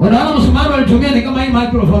 Wanaona msumari walitumia ni kama hii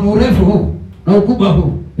microphone, urefu huu na ukubwa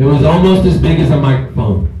huu. It was almost as big as a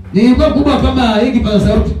microphone. Ni ilikuwa kubwa kama hii kipaza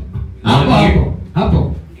sauti. Hapo hapo.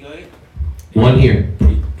 Hapo. One here.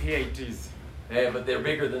 Here it is. Yeah, but they're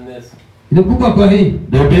bigger than this. Ni kubwa kwa hii.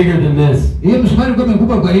 They're bigger than this. Hiyo msumari ilikuwa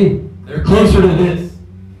kubwa kwa hii. They're closer to this.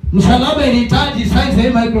 Msalaba ilihitaji size ya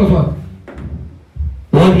hii microphone.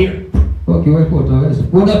 One here. Okay, wewe utaweza.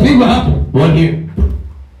 Unapigwa hapo. One here.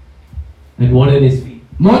 And one in His feet.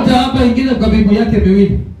 Moja hapa, ingine kwa miguu yake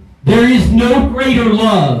miwili. There is no greater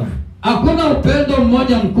love Hakuna upendo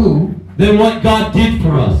mmoja mkuu than what God did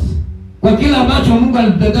for us. kwa kila ambacho Mungu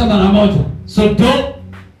alitutendea mara moja. So don't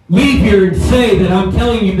leave here and say that I'm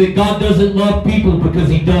telling you that God doesn't love people,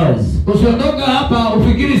 because He does. Usiondoka hapa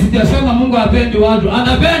ufikiri sijasema Mungu hapendi watu.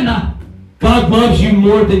 Anapenda. God loves you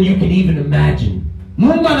more than you can even imagine.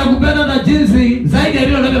 Mungu anakupenda na jinsi zaidi ya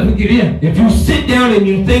vile unavyofikiria. If you sit down and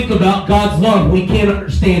you think about God's love, we can't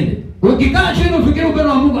understand it. Ukikaa chini ufikiri upendo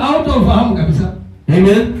wa Mungu hautaufahamu kabisa.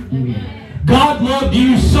 Amen? God loved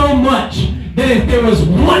you so much that if there was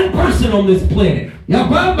one person on this planet, ya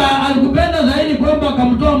kwamba alikupenda zaidi kwamba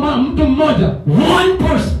akamtoa mtu mmoja, one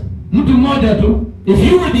person, mtu mmoja tu.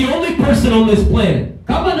 if you were the only person on this planet,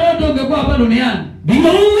 Kama na wewe ungekuwa hapa duniani, the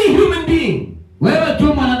only human being, wewe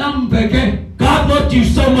tu mwanadamu pekee, God loved you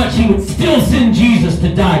so much he would still send Jesus to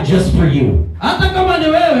die just for you. hata kama ni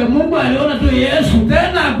wewe, Mungu aliona tu Yesu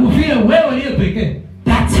tena akufie wewe uliye pekee.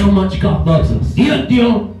 That's how much God loves us. Hiyo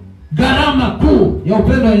ndio gharama kuu ya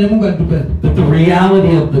upendo wenye Mungu alitupenda. But the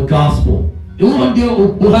reality of the gospel, Huo ndio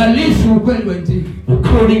uhalisi ukweli wa Injili.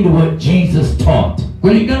 according to what Jesus taught,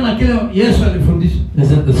 Kulingana na kile Yesu alifundisha. is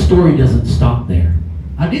that the story doesn't stop there.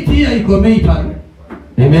 Hadithi hii haikomei pale.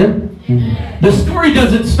 Amen? The story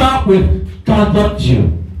doesn't stop with God loves you.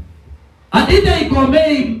 Hadithi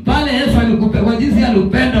haikomei pale Yesu alikupenda, kwa jinsi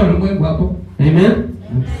alipenda ulimwengu hapo. Amen?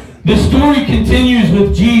 The story continues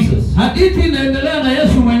with Jesus. Hadithi inaendelea na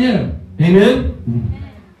Yesu mwenyewe. Amen?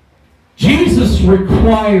 Jesus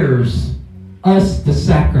requires us to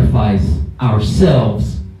sacrifice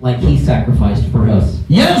ourselves like he sacrificed for us.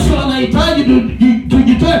 Yesu anahitaji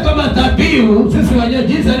tujitoe kama dhabihu, sisi wenyewe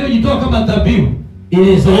jinsi alivyojitoa kama dhabihu. It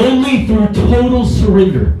is only through total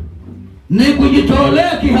surrender, Ni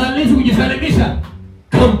kujitolea kihalisi, kujisalimisha.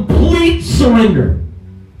 complete surrender,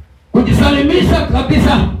 Kujisalimisha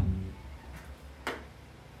kabisa.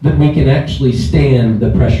 that we can actually stand the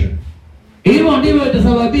pressure. Hivyo ndivyo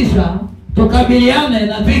itasababisha tukabiliane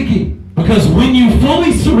na dhiki. Because when you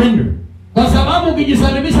fully surrender, Kwa sababu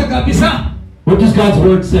ukijisalimisha kabisa, what does God's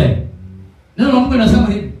word say? neno la Mungu linasema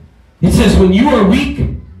hivi. It says, when you are weak,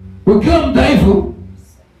 Ukiwa mdhaifu,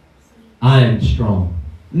 I am strong.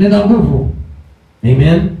 nina nguvu.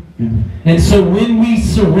 Amen? And so when we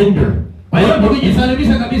surrender, Kwa hiyo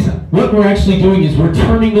tukijisalimisha kabisa, what we're actually doing is we're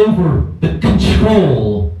turning over the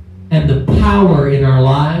control and the power in our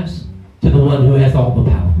lives to the one who has all the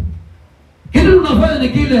power. kitu tunafanya ni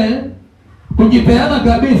kile kujipeana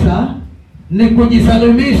kabisa, ni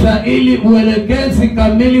kujisalimisha ili uelekezi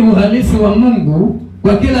kamili uhalisi wa Mungu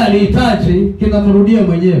kwa kila alihitaji kinamrudia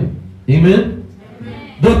mwenyewe. Amen?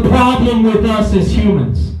 The problem with us as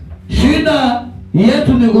humans, Shida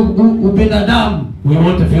yetu ni ubinadamu. we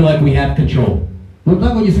want to feel like we have control.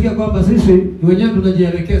 Tunataka kujisikia kwamba sisi wenyewe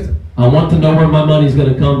tunajielekeza. I want to know where my money's going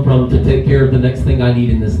to come from to take care of the next thing I need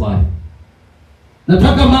in this life.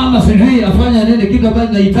 Nataka mama sijui afanya nini kitu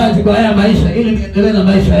ambacho nahitaji kwa haya maisha ili niendelee na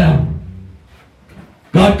maisha yangu.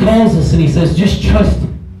 God calls us and he says, just trust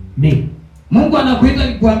me. Mungu anakuita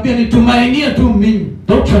kukuambia nitumainie tu mimi.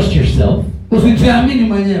 Don't trust yourself, Usijiamini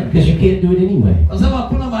mwenyewe. because you can't do it anyway. Kwa sababu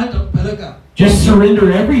hakuna mahali utakupeleka. Just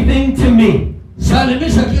surrender everything to me.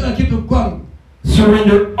 Salimisha kila kitu kwangu.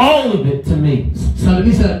 Surrender all of it to me.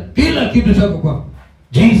 Salimisha kila kitu chako kwangu.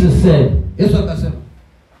 Jesus said, Yesu akasema,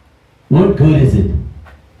 what good is it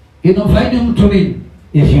inafaidi mtu nini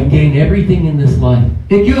if you gain everything in this life,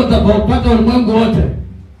 ikiwa utapata ulimwengu wote,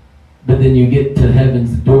 but then you get to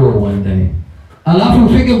heaven's door one day, alafu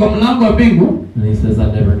ufike kwa mlango wa mbingu, and he says, I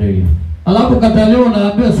never knew you. alafu kataliwa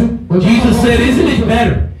na ambiwa si. Jesus said, isn't it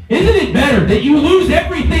better that you lose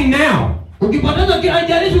everything now? Ukipoteza kila,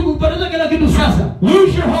 haijalishi ukipoteza kila kitu sasa.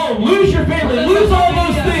 Lose your home, lose your family, lose all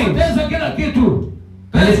those things. Poteza kila kitu.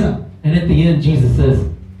 Pesa. And at the end, Jesus says,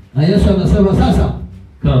 Na Yesu anasema sasa,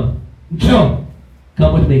 come njoo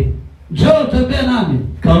with me. njoo tembea nami,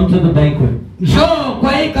 Come to the banquet. njoo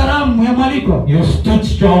kwa hii karamu ya mwaliko. You stood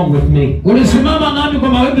strong with me. Ulisimama nami kwa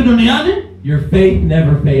mawimbi duniani, Your faith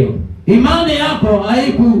never failed. imani yako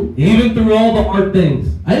Even through all the hard things,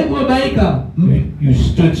 haikubabaika. you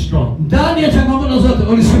stood strong. Ndani ya changamoto zote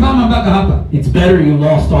ulisimama mpaka hapa. It's better you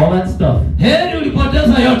lost all that stuff, Heri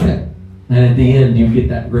ulipoteza yote, and at the end you get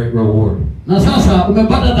that great reward. na sasa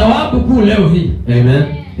umepata thawabu kuu leo hii. Amen.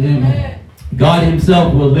 Amen. God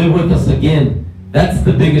himself will live with us again. That's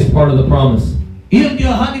the biggest part of the promise. Hiyo ndio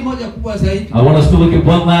ahadi moja kubwa zaidi. I want us to look at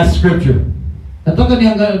one last scripture. Nataka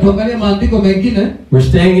tuangalie maandiko mengine. We're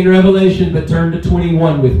staying in Revelation, but turn to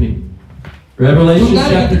 21 with me. Revelation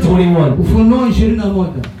chapter 21. Ufunuo 21.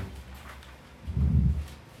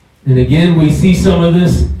 And again, we see some of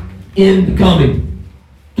this end coming.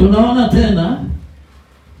 Tunaona tena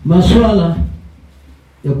masuala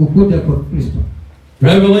ya kukuja kwa Kristo.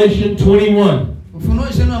 Revelation 21, Ufunuo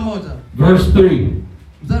 21 verse 3.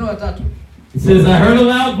 mstari wa 3. It says, I heard a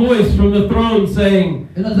loud voice from the throne saying,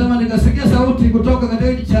 Inasema nikasikia sauti kutoka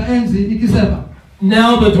katika kiti cha enzi ikisema,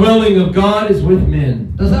 now the dwelling of God is with men,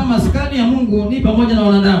 tazama maskani ya Mungu ni pamoja na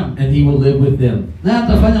wanadamu, and he will live with them. naye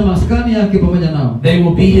atafanya maskani yake pamoja nao. They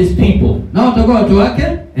will be his people, Nao watakuwa watu wake,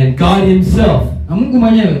 and God himself na Mungu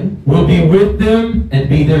mwenyewe will be with them and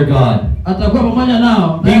be their God. atakuwa pamoja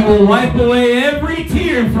nao. He will wipe away every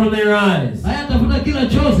tear from their eyes. Haya atafuta kila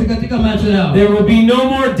chozi katika macho yao. There will be no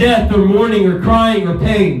more death or mourning or crying or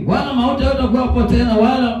pain. Wala mauti hayatakuwapo tena,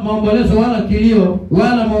 wala maombolezo, wala kilio,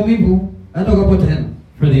 wala maumivu hayatakuwapo tena.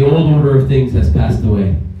 For the old order of things has passed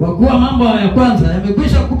away. Kwa kuwa mambo ya kwanza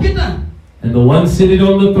yamekwisha kupita. And the one sitting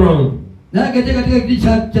on the throne Na katika kiti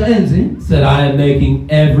cha enzi said, I am making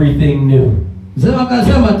everything new. Sema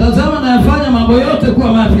akasema, tazama nayafanya mambo yote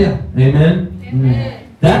kuwa mapya. Amen?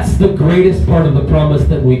 That's the greatest part of the promise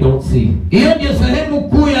that we don't see. Hiyo ndio sehemu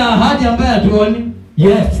kuu ya ahadi ambayo hatuoni.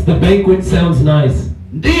 Yes, the banquet sounds nice.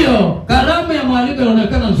 Ndiyo, karamu ya mwaliko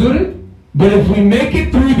inaonekana nzuri. But if we make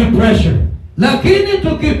it through the pressure, Lakini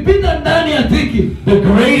tukipita ndani ya dhiki, the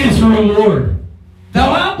greatest reward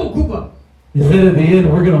thawabu kubwa, is that at the end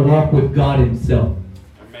we're going to walk with God himself.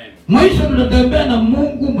 mwisho tutatembea na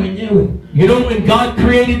Mungu mwenyewe. You know, when God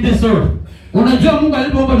created this earth, Unajua Mungu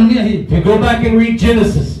alipoumba dunia hii, if you go back and read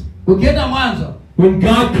Genesis, ukienda Mwanzo, when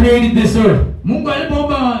God created this earth, Mungu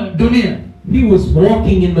alipoumba dunia, he was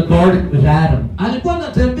walking in the garden with Adam. alikuwa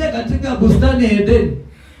anatembea katika bustani ya Edeni.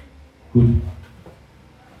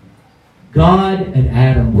 God and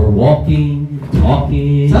Adam were walking,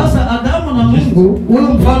 talking. Sasa Adamu na Mungu,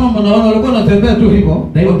 ule mfano mnaona, walikuwa wanatembea tu hivyo,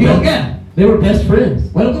 wakiongea. They were best friends.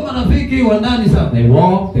 Walikuwa marafiki wa ndani sana. They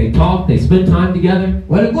walked, they talked, they spent time together.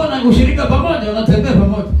 Walikuwa na ushirika pamoja, wanatembea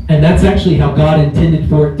pamoja. And that's actually how God intended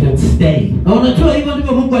for it to stay. Na unajua hivyo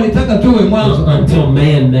ndivyo Mungu alitaka tuwe mwanzo. Until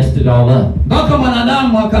man messed it all up. Mpaka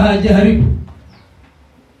mwanadamu akaharibu.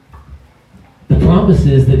 The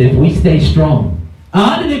promise is that if we stay strong,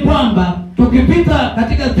 Ahadi ni kwamba tukipita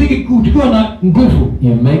katika dhiki tukiwa na nguvu,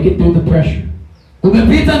 you make it through the pressure,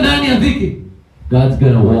 umepita ndani ya dhiki, God's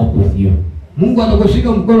going to walk with you. Mungu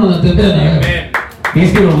atakushika mkono na atembea na wewe.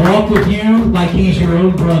 He's going to walk with you like he's your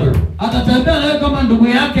own brother. Atatembea na wewe kama ndugu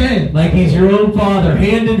yake. Like he's your own father,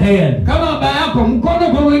 hand in hand. Kama baba yako, mkono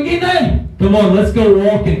kwa mwingine. Come on, let's go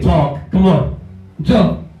walk and talk. Come on.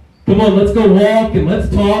 Njoo. Come on, let's go walk and let's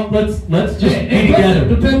talk. Let's just be together.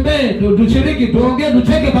 Tutembee, tushiriki, tuongee,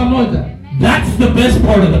 tucheke pamoja. That's the best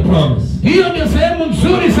part of the promise. Hiyo ndio sehemu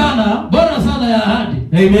nzuri sana, bora sana ya ahadi.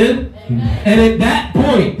 Amen? And at that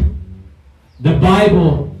point, the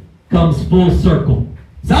Bible comes full circle.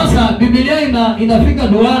 Sasa Biblia inafika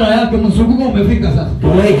duara yake, mzunguko umefika sasa. The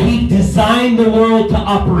way he designed the world to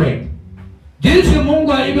operate. Jinsi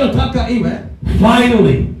Mungu alivyotaka iwe.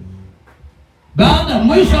 Finally, Baada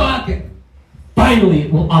mwisho wake. Finally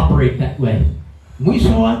it will operate that way.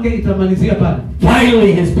 Mwisho wake itamalizia pale.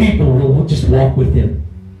 Finally his people will just walk with him.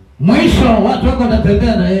 Mwisho watu wake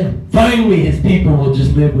watatembea na yeye. Finally his people will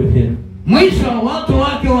just live with him. Mwisho watu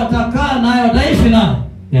wake watakaa naye, wataishi naye.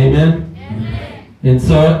 Amen? And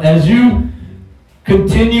so as you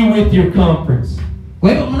continue with your conference, Kwa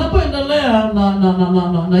hivyo mnapoendelea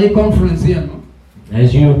na hii conference yenu,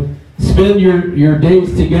 as you spend your days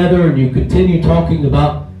together and you continue talking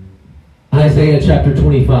about Isaiah chapter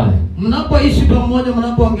 25, mnapoishi pamoja,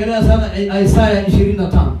 mnapoongelea sana Isaya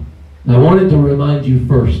 25, I wanted to remind you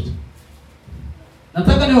first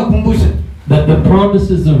nataka niwakumbushe that the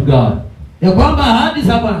promises of God, ya kwamba ahadi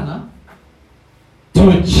za Bwana, to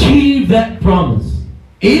achieve that promise,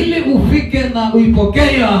 ili ufike na uipokee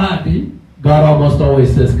hiyo ahadi, God almost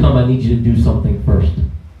always says, come, I need you to do something first.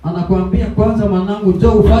 anakuambia kwanza, mwanangu,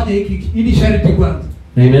 njoo ufanye hiki, ili sharti kwanza.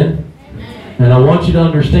 Amen? And I want you to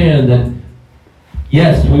understand that,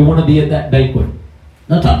 yes, we want to be at that banquet.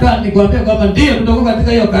 Nataka nikwambie kwamba ndio tutakuwa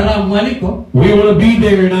katika hiyo karamu mwaliko. We want to be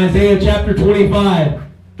there in Isaiah chapter 25.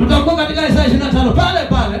 Tutakuwa katika Isaya 25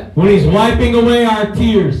 pale when he's wiping away our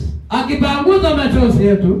tears. akipanguza machozi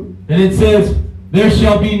yetu. And it says, there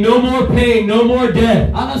shall be no more pain, no more death.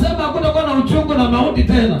 Anasema hakutakuwa na uchungu na mauti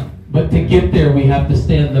tena. But to get there, we have to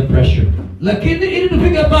stand the pressure. Lakini ili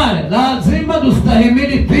tufike pale, lazima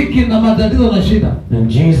tustahimili dhiki na matatizo na shida. And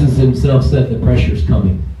Jesus himself said the pressure's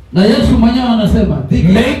coming. Na Yesu mwenyewe anasema,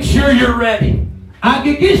 make sure you're ready.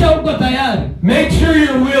 Hakikisha uko tayari. Make sure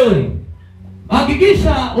you're willing.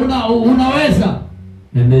 Hakikisha unaweza.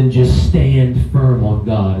 And then just stand firm on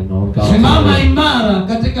God and on God's Simama imara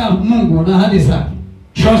katika Mungu na ahadi zake.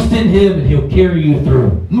 Trust in him and he'll carry you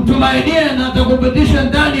through. Mtumainie na atakupitisha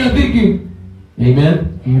ndani ya dhiki. Amen?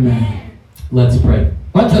 Amen. Let's pray.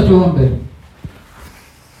 Wacha tuombe.